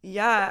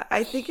 Yeah,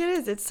 I think it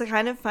is. It's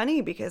kind of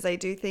funny because I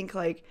do think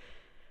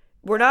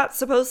we're not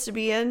supposed to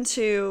be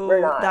into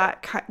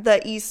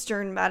the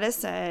Eastern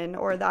medicine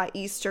or that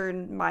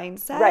Eastern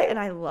mindset, right? And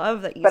I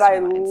love the Eastern But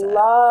mindset. I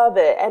love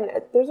it, and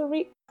there's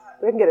we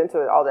can get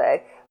into it all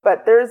day.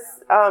 But there's,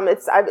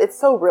 it's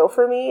so real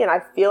for me, and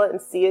I feel it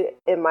and see it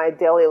in my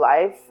daily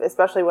life,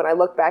 especially when I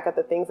look back at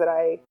the things that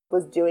I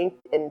was doing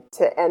and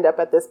to end up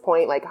at this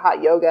point, like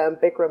hot yoga and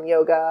Bikram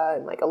yoga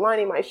and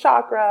aligning my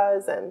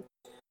chakras. And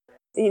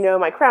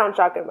my crown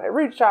chakra, my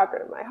root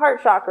chakra, my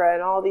heart chakra,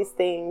 and all these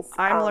things.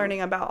 I'm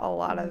learning about a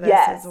lot of this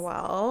as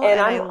well, and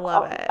I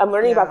love it. I'm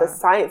learning about the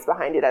science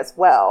behind it as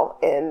well,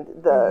 and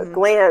the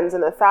glands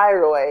and the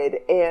thyroid,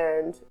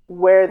 and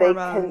where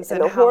hormones they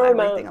can, and the how hormone,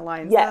 everything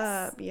aligns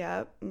up.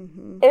 Yep.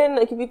 And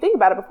like if you think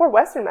about it, before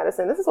Western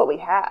medicine, this is what we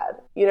had.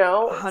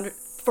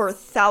 For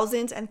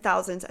thousands and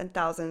thousands and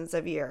thousands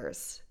of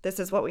years, this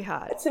is what we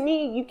had. To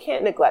me, you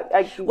can't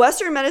neglect.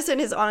 Western medicine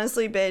has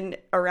honestly been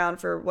around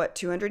for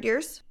 200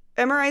 years.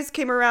 MRIs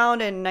came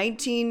around in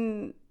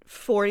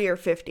 1940 or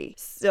 50.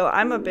 So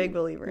I'm a big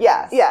believer in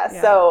this.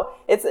 Yeah. So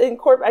it's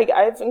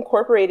I've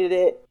incorporated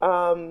it,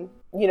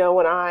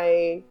 when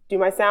I do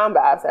my sound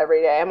baths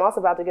every day. I'm also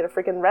about to get a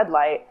freaking red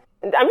light.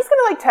 And I'm just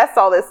going to test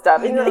all this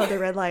stuff. I know, the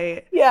red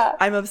light. Yeah.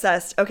 I'm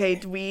obsessed.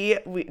 Okay, we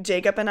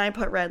Jacob and I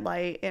put red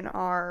light in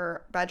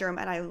our bedroom,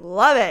 and I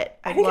love it.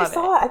 I think I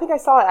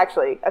saw it,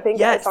 actually.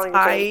 Yes,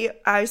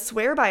 I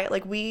swear by it.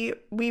 Like, we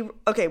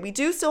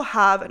do still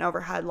have an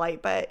overhead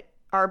light, but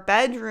our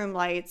bedroom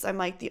lights, I'm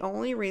like, the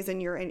only reason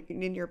you're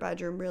in your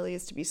bedroom really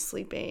is to be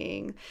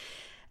sleeping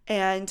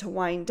and to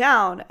wind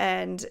down.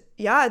 And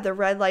yeah, the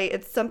red light,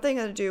 it's something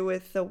to do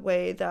with the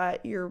way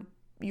that your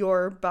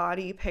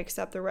body picks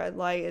up the red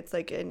light. It's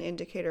like an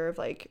indicator of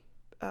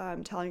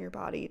telling your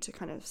body to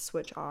kind of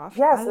switch off.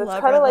 Yes, I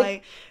it's kind of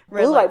like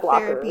blue light blockers.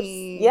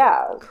 Therapy.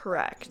 Yeah,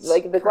 correct.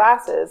 Like the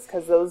glasses,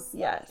 because those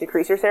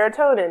decrease your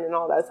serotonin and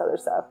all that other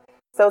stuff.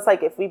 So it's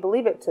like, if we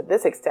believe it to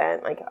this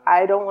extent,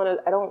 I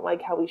don't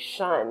like how we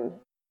shun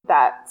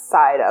that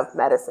side of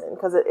medicine,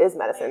 because it is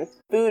medicine.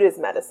 Food is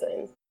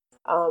medicine.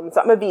 So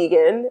I'm a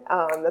vegan.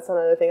 That's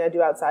another thing I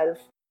do outside of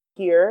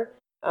here.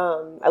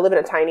 I live in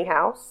a tiny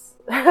house.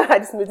 I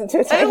just moved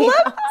into a tiny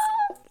house.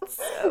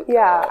 So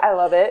yeah, I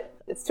love it.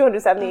 It's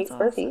 278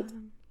 square feet.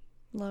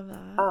 Love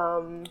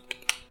that.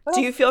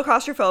 Do you feel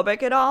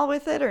claustrophobic at all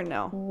with it, or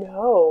no?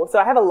 No. So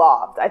I have a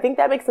loft. I think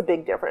that makes a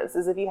big difference,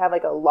 is if you have a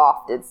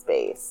lofted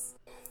space.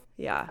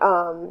 Yeah.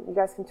 You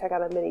guys can check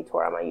out a mini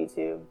tour on my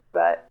YouTube.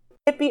 But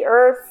hippie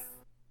earth,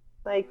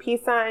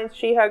 peace signs,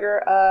 she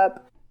hugger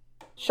up,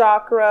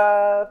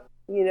 chakra,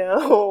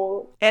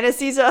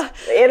 anesthesia.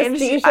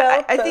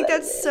 I think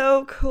that's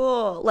so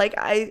cool.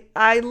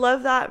 I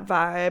love that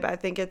vibe. I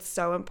think it's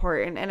so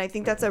important, and I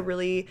think that's a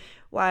really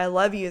why I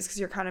love you, is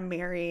because you're kind of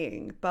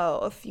marrying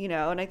both,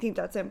 and I think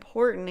that's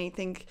important. I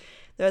think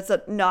that's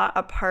not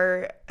a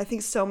part. I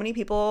think so many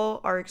people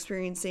are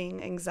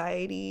experiencing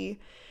anxiety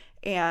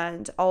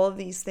and all of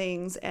these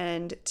things,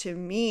 and to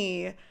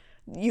me,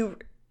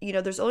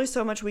 there's only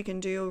so much we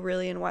can do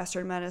really in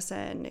Western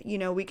medicine.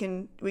 We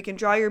can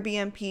draw your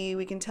BMP.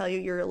 We can tell you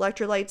your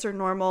electrolytes are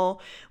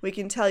normal. We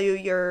can tell you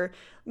you're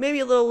maybe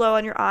a little low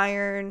on your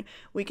iron.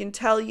 We can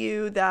tell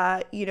you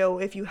that,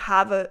 if you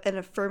have an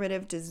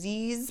affirmative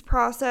disease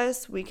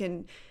process, we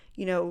can,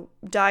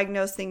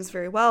 diagnose things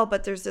very well.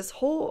 But there's this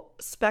whole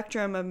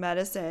spectrum of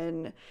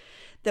medicine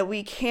that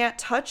we can't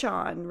touch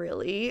on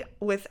really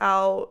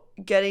without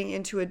getting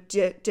into a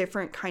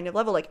different kind of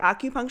level. Like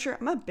acupuncture,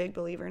 I'm a big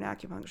believer in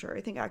acupuncture.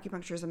 I think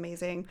acupuncture is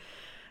amazing.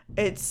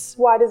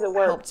 Why does it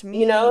work? Helped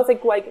me.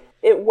 It's like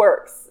it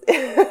works.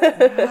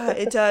 Yeah,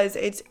 it does.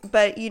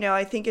 But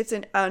I think it's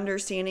an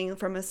understanding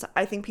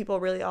I think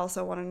people really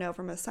also want to know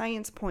from a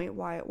science point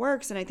why it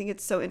works. And I think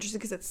it's so interesting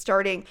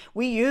because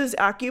we use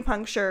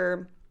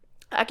acupuncture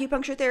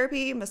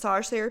therapy,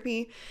 massage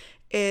therapy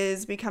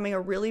is becoming a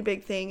really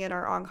big thing in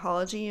our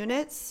oncology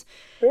units.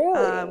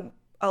 Really?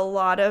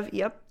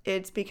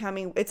 It's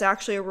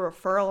actually a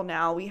referral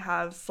now. We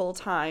have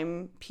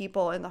full-time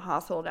people in the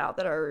hospital now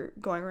that are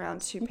going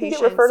around to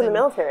patients. You get referred to the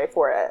military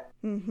for it.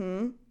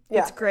 Mm-hmm. Yeah.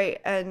 It's great.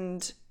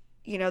 And,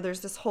 there's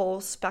this whole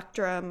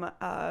spectrum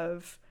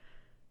of,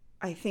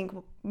 I think,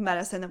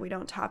 medicine that we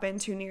don't tap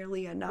into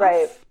nearly enough.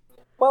 Right.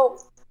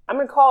 Well, I'm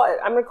going to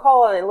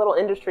call a little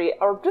industry,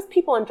 or just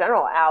people in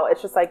general, out.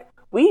 It's just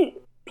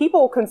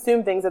people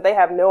consume things that they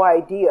have no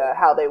idea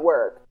how they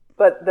work.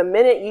 But the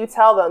minute you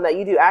tell them that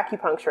you do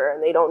acupuncture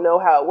and they don't know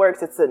how it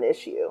works, it's an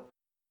issue.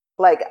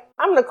 I'm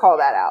going to call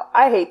that out.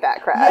 I hate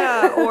that crap.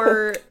 Yeah,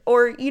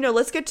 or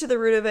let's get to the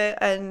root of it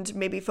and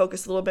maybe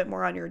focus a little bit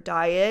more on your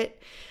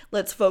diet.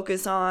 Let's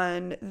focus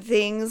on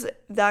things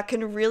that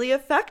can really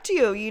affect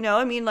you.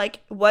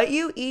 What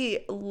you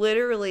eat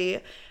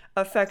literally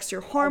affects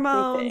your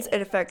hormones. Everything.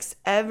 It affects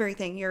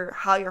everything.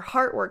 How your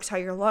heart works, how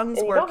your lungs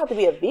work. You don't have to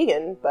be a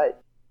vegan,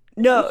 but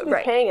no, you should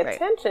be paying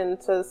attention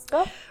to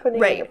stuff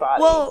putting in your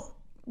body. Well,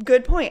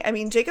 good point. I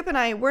mean, Jacob and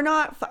I,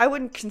 I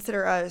wouldn't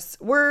consider us,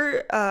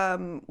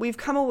 we've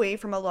come away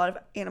from a lot of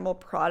animal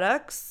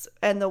products,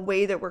 and the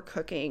way that we're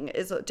cooking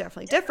is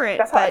definitely different.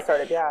 That's how I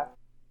started, yeah.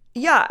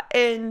 Yeah,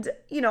 and,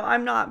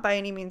 I'm not by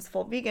any means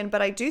full vegan,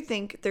 but I do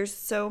think there's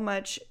so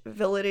much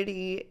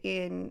validity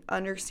in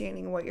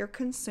understanding what you're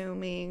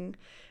consuming,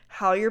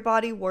 how your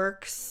body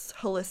works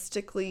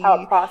holistically.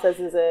 How it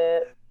processes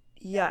it.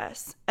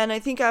 Yes. And I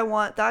think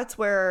that's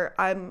where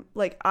I'm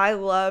I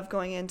love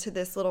going into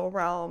this little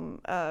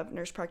realm of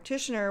nurse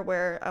practitioner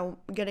where I'm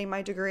getting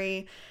my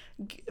degree,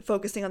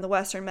 focusing on the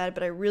Western med,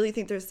 but I really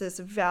think there's this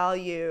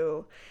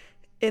value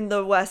in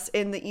the West,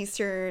 in the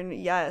Eastern,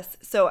 yes.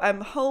 So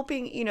I'm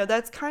hoping,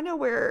 that's kind of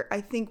where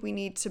I think we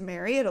need to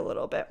marry it a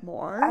little bit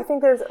more. I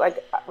think there's,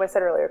 like I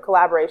said earlier,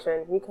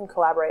 collaboration. You can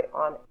collaborate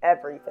on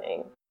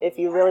everything if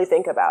you really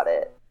think about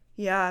it.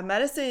 Yeah,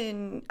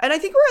 medicine. And I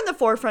think we're in the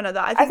forefront of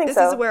that. I think this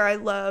so. is where I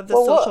love the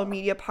social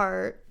media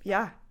part.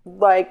 Yeah.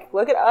 Like,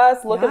 look at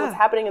us. Look at what's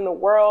happening in the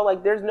world.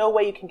 Like, there's no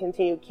way you can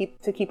continue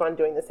to keep on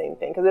doing the same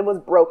thing because it was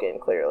broken,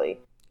 clearly.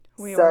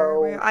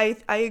 I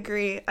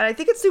agree. And I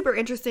think it's super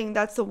interesting.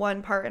 That's the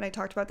one part, and I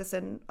talked about this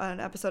in an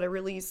episode I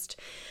released,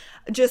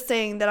 just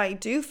saying that I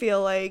do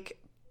feel like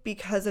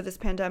because of this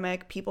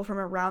pandemic, people from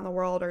around the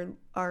world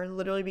are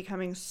literally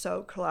becoming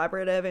so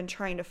collaborative and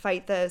trying to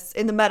fight this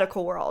in the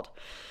medical world.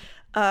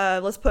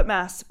 Let's put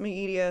mass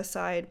media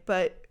aside,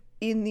 but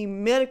in the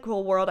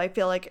medical world, I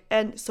feel like,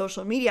 and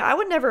social media, I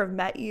would never have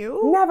met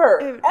you.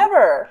 Never,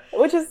 ever.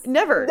 Which is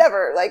never.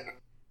 Like,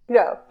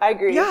 no, I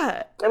agree.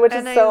 Yeah. And which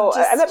is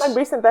I met my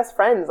recent best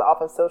friends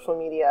off of social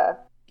media.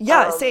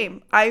 Yeah,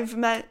 same. I've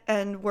met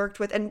and worked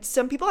with, and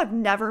some people I've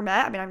never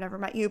met. I mean, I've never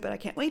met you, but I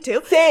can't wait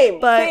to. Same.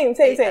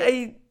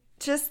 I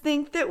just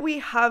think that we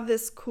have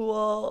this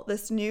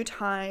new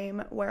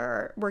time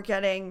where we're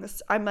getting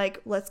this. I'm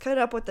like, let's cut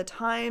up with the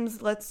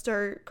times. Let's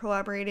start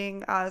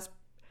collaborating as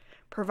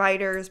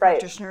providers,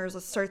 practitioners.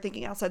 Let's start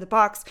thinking outside the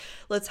box.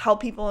 Let's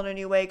help people in a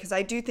new way. Because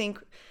I do think,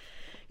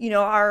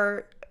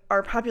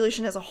 our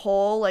population as a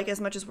whole, like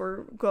as much as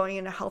we're going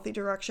in a healthy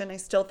direction, I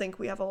still think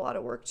we have a lot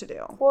of work to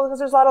do. Well, because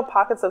there's a lot of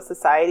pockets of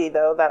society,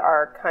 though, that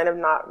are kind of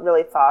not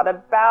really thought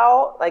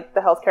about, like the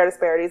healthcare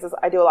disparities.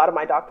 I did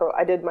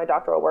my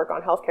doctoral work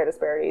on healthcare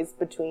disparities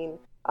between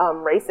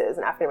races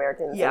and African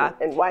Americans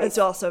and whites. It's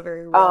also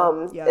very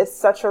real. It's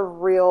such a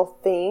real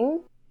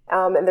thing.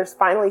 And there's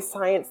finally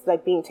science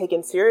like being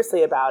taken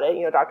seriously about it.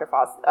 Dr.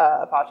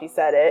 Fauci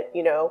said it,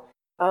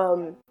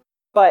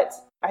 but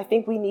I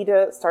think we need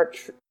to start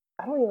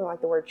I don't even like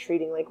the word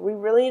treating. Like, we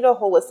really need to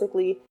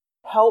holistically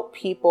help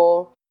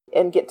people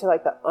and get to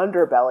like the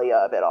underbelly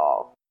of it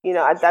all.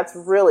 That's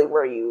really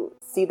where you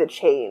see the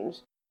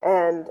change.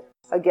 And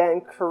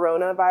again,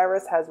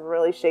 coronavirus has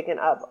really shaken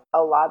up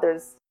a lot.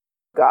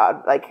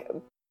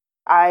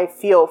 I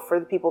feel for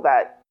the people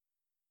that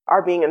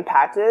are being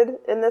impacted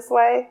in this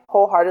way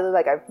wholeheartedly.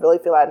 Like, I really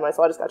feel that in my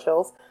soul. I just got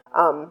chills.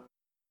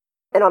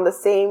 And on the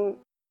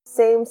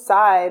same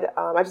side,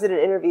 I just did an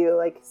interview,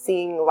 like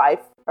seeing life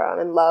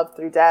and love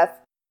through death.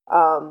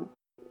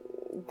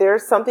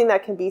 There's something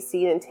that can be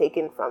seen and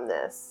taken from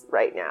this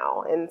right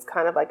now. And it's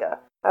kind of like a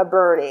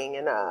burning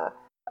and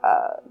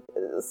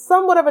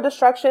somewhat of a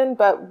destruction.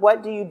 But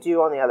what do you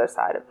do on the other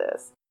side of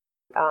this?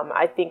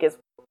 I think is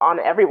on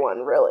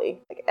everyone,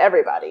 really. Like,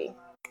 everybody.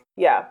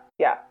 Yeah.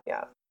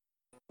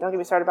 Don't get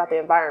me started about the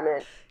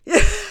environment.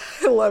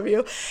 I love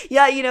you.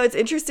 Yeah, it's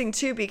interesting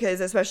too, because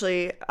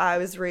especially I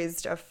was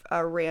raised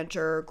a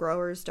rancher,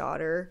 grower's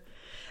daughter.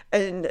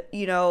 And,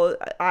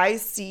 I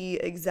see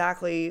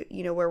exactly,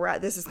 where we're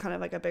at. This is kind of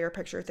like a bigger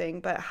picture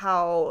thing, but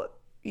how,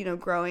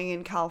 growing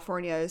in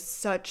California is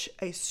such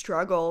a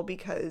struggle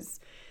because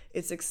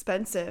it's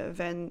expensive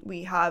and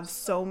we have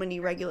so many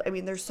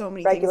there's so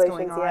many things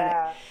going on.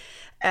 Yeah.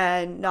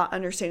 And not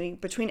understanding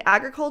between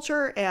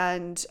agriculture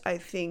and I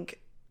think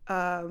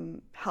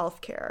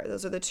healthcare.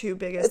 Those are the two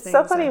biggest things.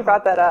 It's so funny you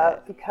brought that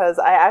up because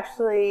I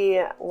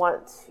actually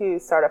want to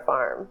start a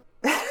farm.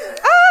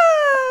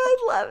 I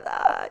love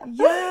that.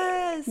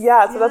 Yes.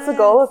 Yeah, so that's the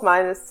goal of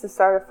mine, is to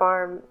start a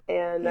farm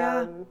and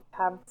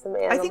have some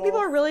animals. I think people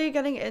are really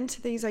getting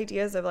into these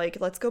ideas of like,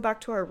 let's go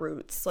back to our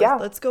roots.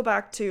 Let's go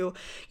back to,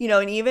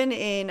 and even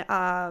in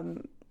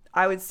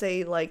I would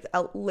say like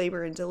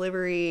labor and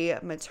delivery,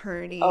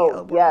 maternity.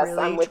 Oh, yes, really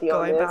I'm with you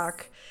going on this.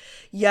 back.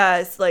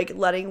 Yes, like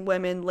letting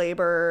women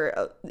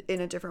labor in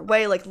a different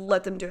way, like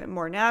let them do it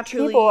more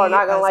naturally. People are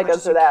not going to like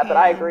us for that, but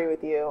I agree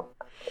with you.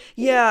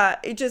 Yeah,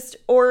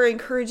 or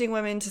encouraging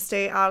women to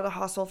stay out of the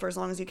hospital for as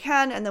long as you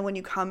can. And then when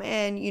you come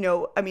in,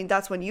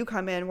 that's when you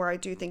come in where I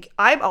do think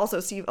I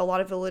also see a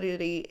lot of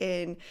validity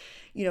in,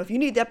 if you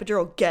need the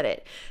epidural, get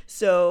it.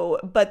 So,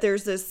 but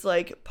there's this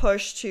like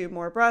push to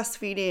more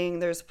breastfeeding.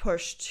 There's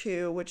push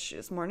to, which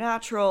is more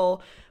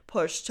natural,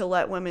 push to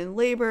let women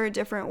labor a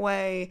different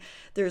way.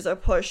 There's a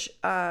push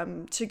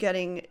to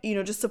getting,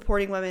 just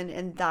supporting women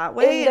in that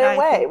way. In their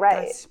way,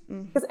 right.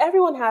 Because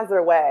everyone has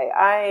their way.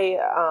 I,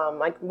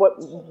 like, what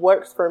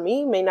works for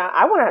me may not,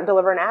 I want to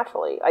deliver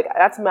naturally. Like,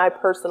 that's my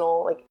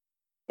personal, like,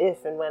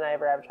 if and when I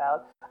ever have a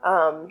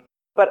child.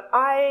 But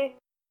I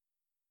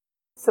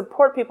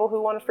support people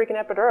who want a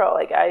freaking epidural.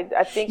 Like,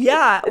 I think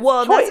it's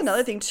well, choice. That's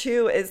another thing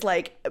too, is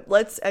like,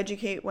 let's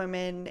educate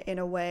women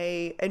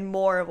in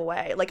more of a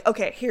way. Like,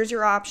 okay, here's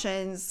your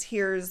options.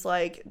 Here's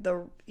more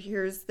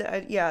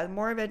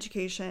of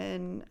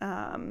education.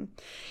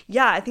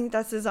 I think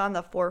this is on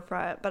the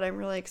forefront, but I'm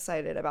really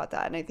excited about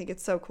that. And I think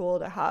it's so cool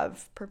to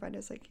have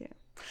providers like you.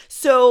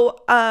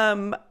 So,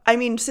 I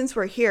mean, since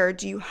we're here,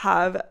 do you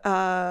have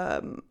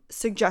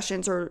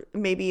suggestions or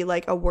maybe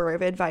like a word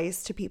of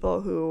advice to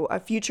people who, a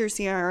future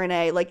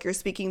CRNA, like you're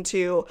speaking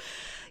to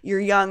your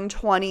young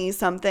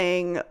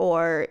 20-something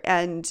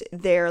and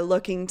they're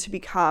looking to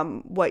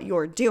become what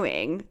you're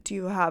doing? Do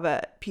you have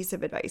a piece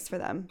of advice for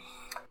them?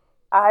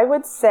 I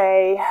would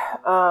say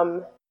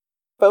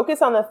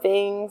focus on the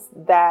things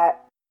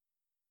that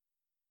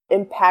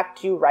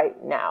impact you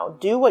right now.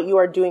 Do what you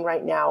are doing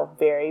right now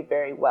very,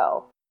 very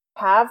well.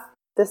 Have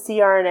the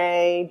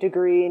CRNA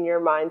degree in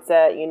your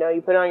mindset. You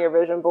put it on your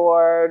vision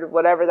board,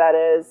 whatever that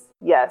is.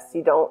 Yes,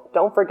 you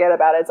don't forget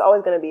about it. It's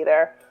always going to be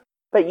there.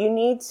 But you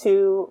need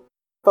to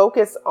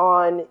focus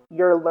on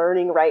your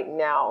learning right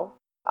now,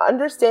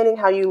 understanding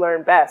how you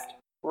learn best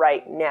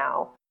right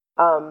now,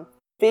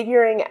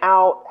 figuring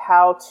out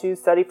how to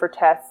study for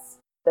tests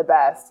the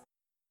best,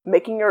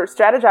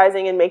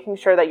 strategizing and making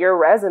sure that your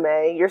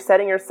resume, you're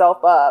setting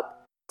yourself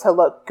up to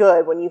look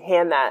good when you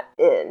hand that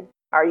in.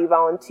 Are you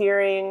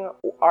volunteering?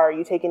 Are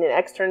you taking an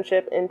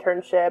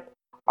internship?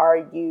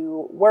 Are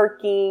you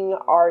working?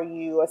 Are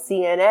you a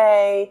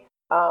CNA?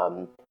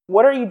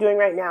 What are you doing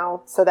right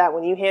now so that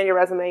when you hand your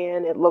resume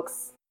in, it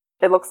looks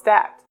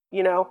stacked?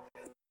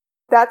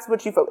 That's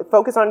what you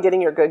focus on,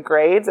 getting your good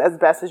grades as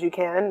best as you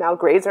can. Now,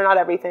 grades are not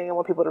everything. I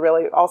want people to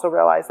really also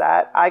realize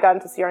that. I got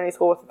into CRNA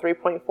school with a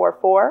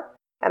 3.44,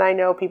 and I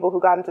know people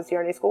who got into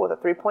CRNA school with a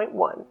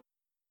 3.1.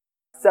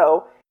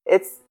 So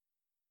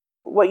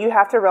what you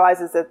have to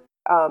realize is that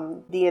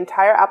the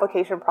entire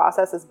application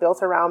process is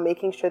built around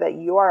making sure that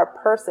you are a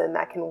person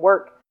that can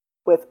work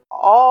with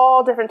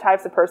all different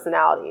types of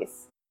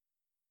personalities,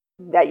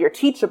 that you're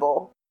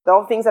teachable,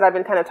 all the things that I've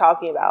been kind of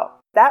talking about.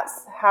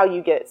 That's how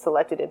you get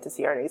selected into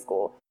CRNA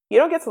school. You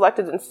don't get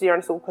selected into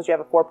CRNA school because you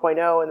have a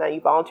 4.0 and that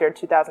you volunteered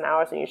 2,000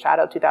 hours and you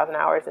shadowed 2,000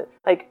 hours. And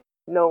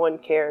no one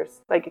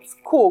cares. It's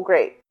cool,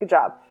 great, good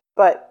job.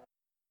 But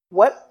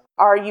what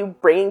are you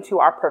bringing to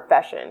our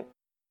profession?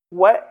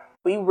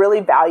 We really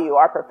value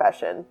our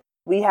profession.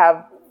 We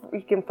have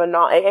freaking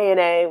phenomenal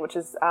AANA, which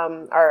is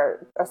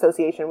our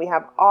association. We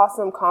have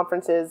awesome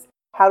conferences.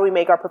 How do we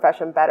make our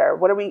profession better?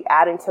 What are we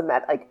adding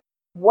to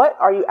what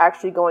are you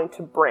actually going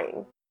to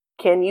bring?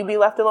 Can you be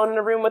left alone in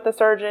a room with the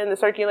surgeon, the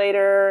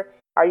circulator?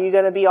 Are you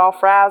going to be all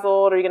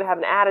frazzled? Are you going to have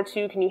an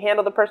attitude? Can you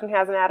handle the person who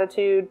has an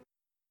attitude?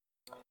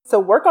 So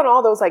work on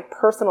all those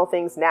personal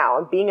things now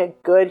and being a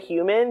good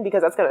human,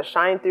 because that's going to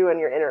shine through in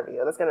your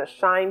interview. That's going to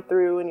shine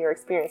through in your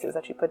experiences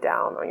that you put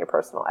down on your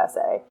personal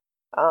essay.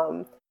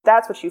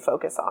 That's what you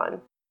focus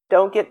on.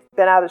 Don't get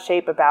bent out of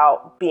shape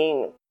about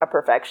being a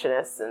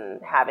perfectionist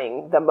and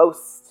having the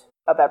most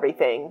of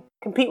everything.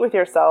 Compete with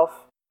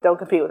yourself. Don't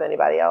compete with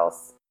anybody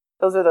else.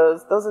 Those are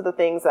the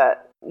things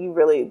that you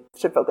really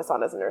should focus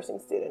on as a nursing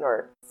student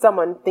or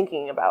someone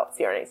thinking about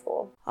CRNA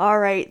school. All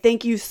right.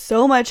 Thank you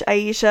so much,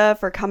 Aisha,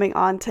 for coming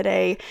on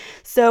today.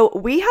 So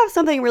we have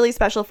something really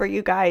special for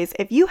you guys.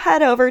 If you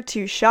head over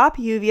to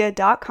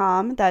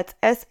shopuvea.com, that's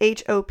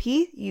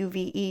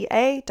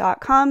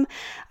shopuvea.com,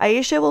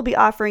 Aisha will be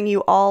offering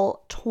you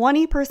all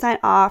 20%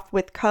 off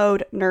with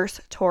code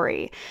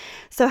NurseTori.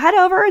 So head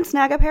over and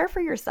snag a pair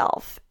for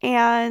yourself.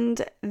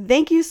 And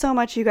thank you so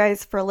much, you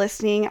guys, for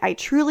listening. I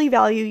truly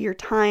value your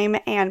time,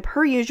 and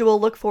per usual,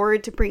 look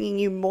forward to bringing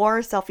you more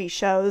selfie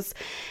shows.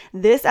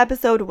 This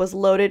episode was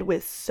loaded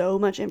with so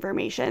much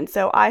information,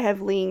 so I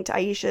have linked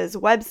Aisha's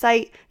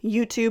website,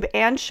 YouTube,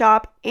 and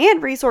shop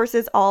and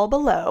resources all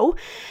below.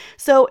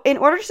 So in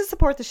order to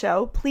support the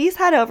show, please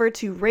head over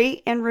to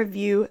rate and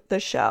review the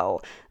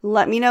show.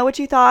 Let me know what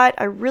you thought.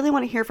 I really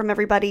want to hear from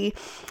everybody.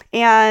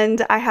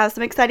 And I have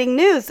some exciting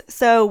news.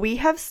 So we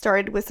have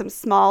started with some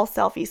small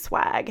selfie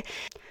swag.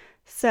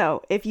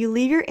 So if you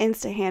leave your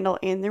Insta handle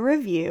in the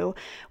review,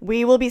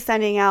 we will be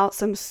sending out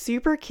some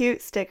super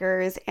cute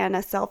stickers and a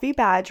selfie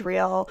badge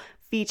reel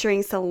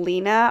featuring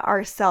Selena,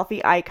 our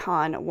selfie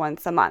icon,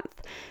 once a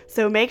month.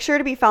 So make sure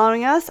to be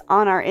following us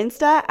on our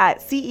Insta at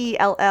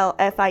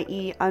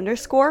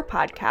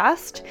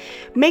CELLFIE_podcast.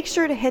 Make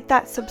sure to hit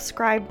that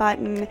subscribe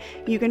button.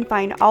 You can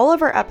find all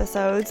of our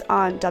episodes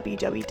on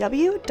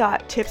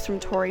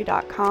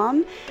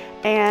www.tipsfromtori.com.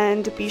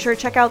 And be sure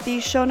to check out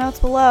these show notes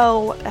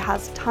below. It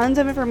has tons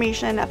of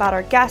information about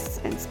our guests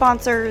and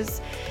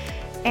sponsors.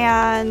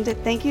 And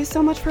thank you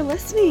so much for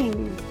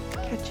listening.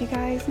 Catch you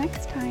guys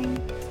next time.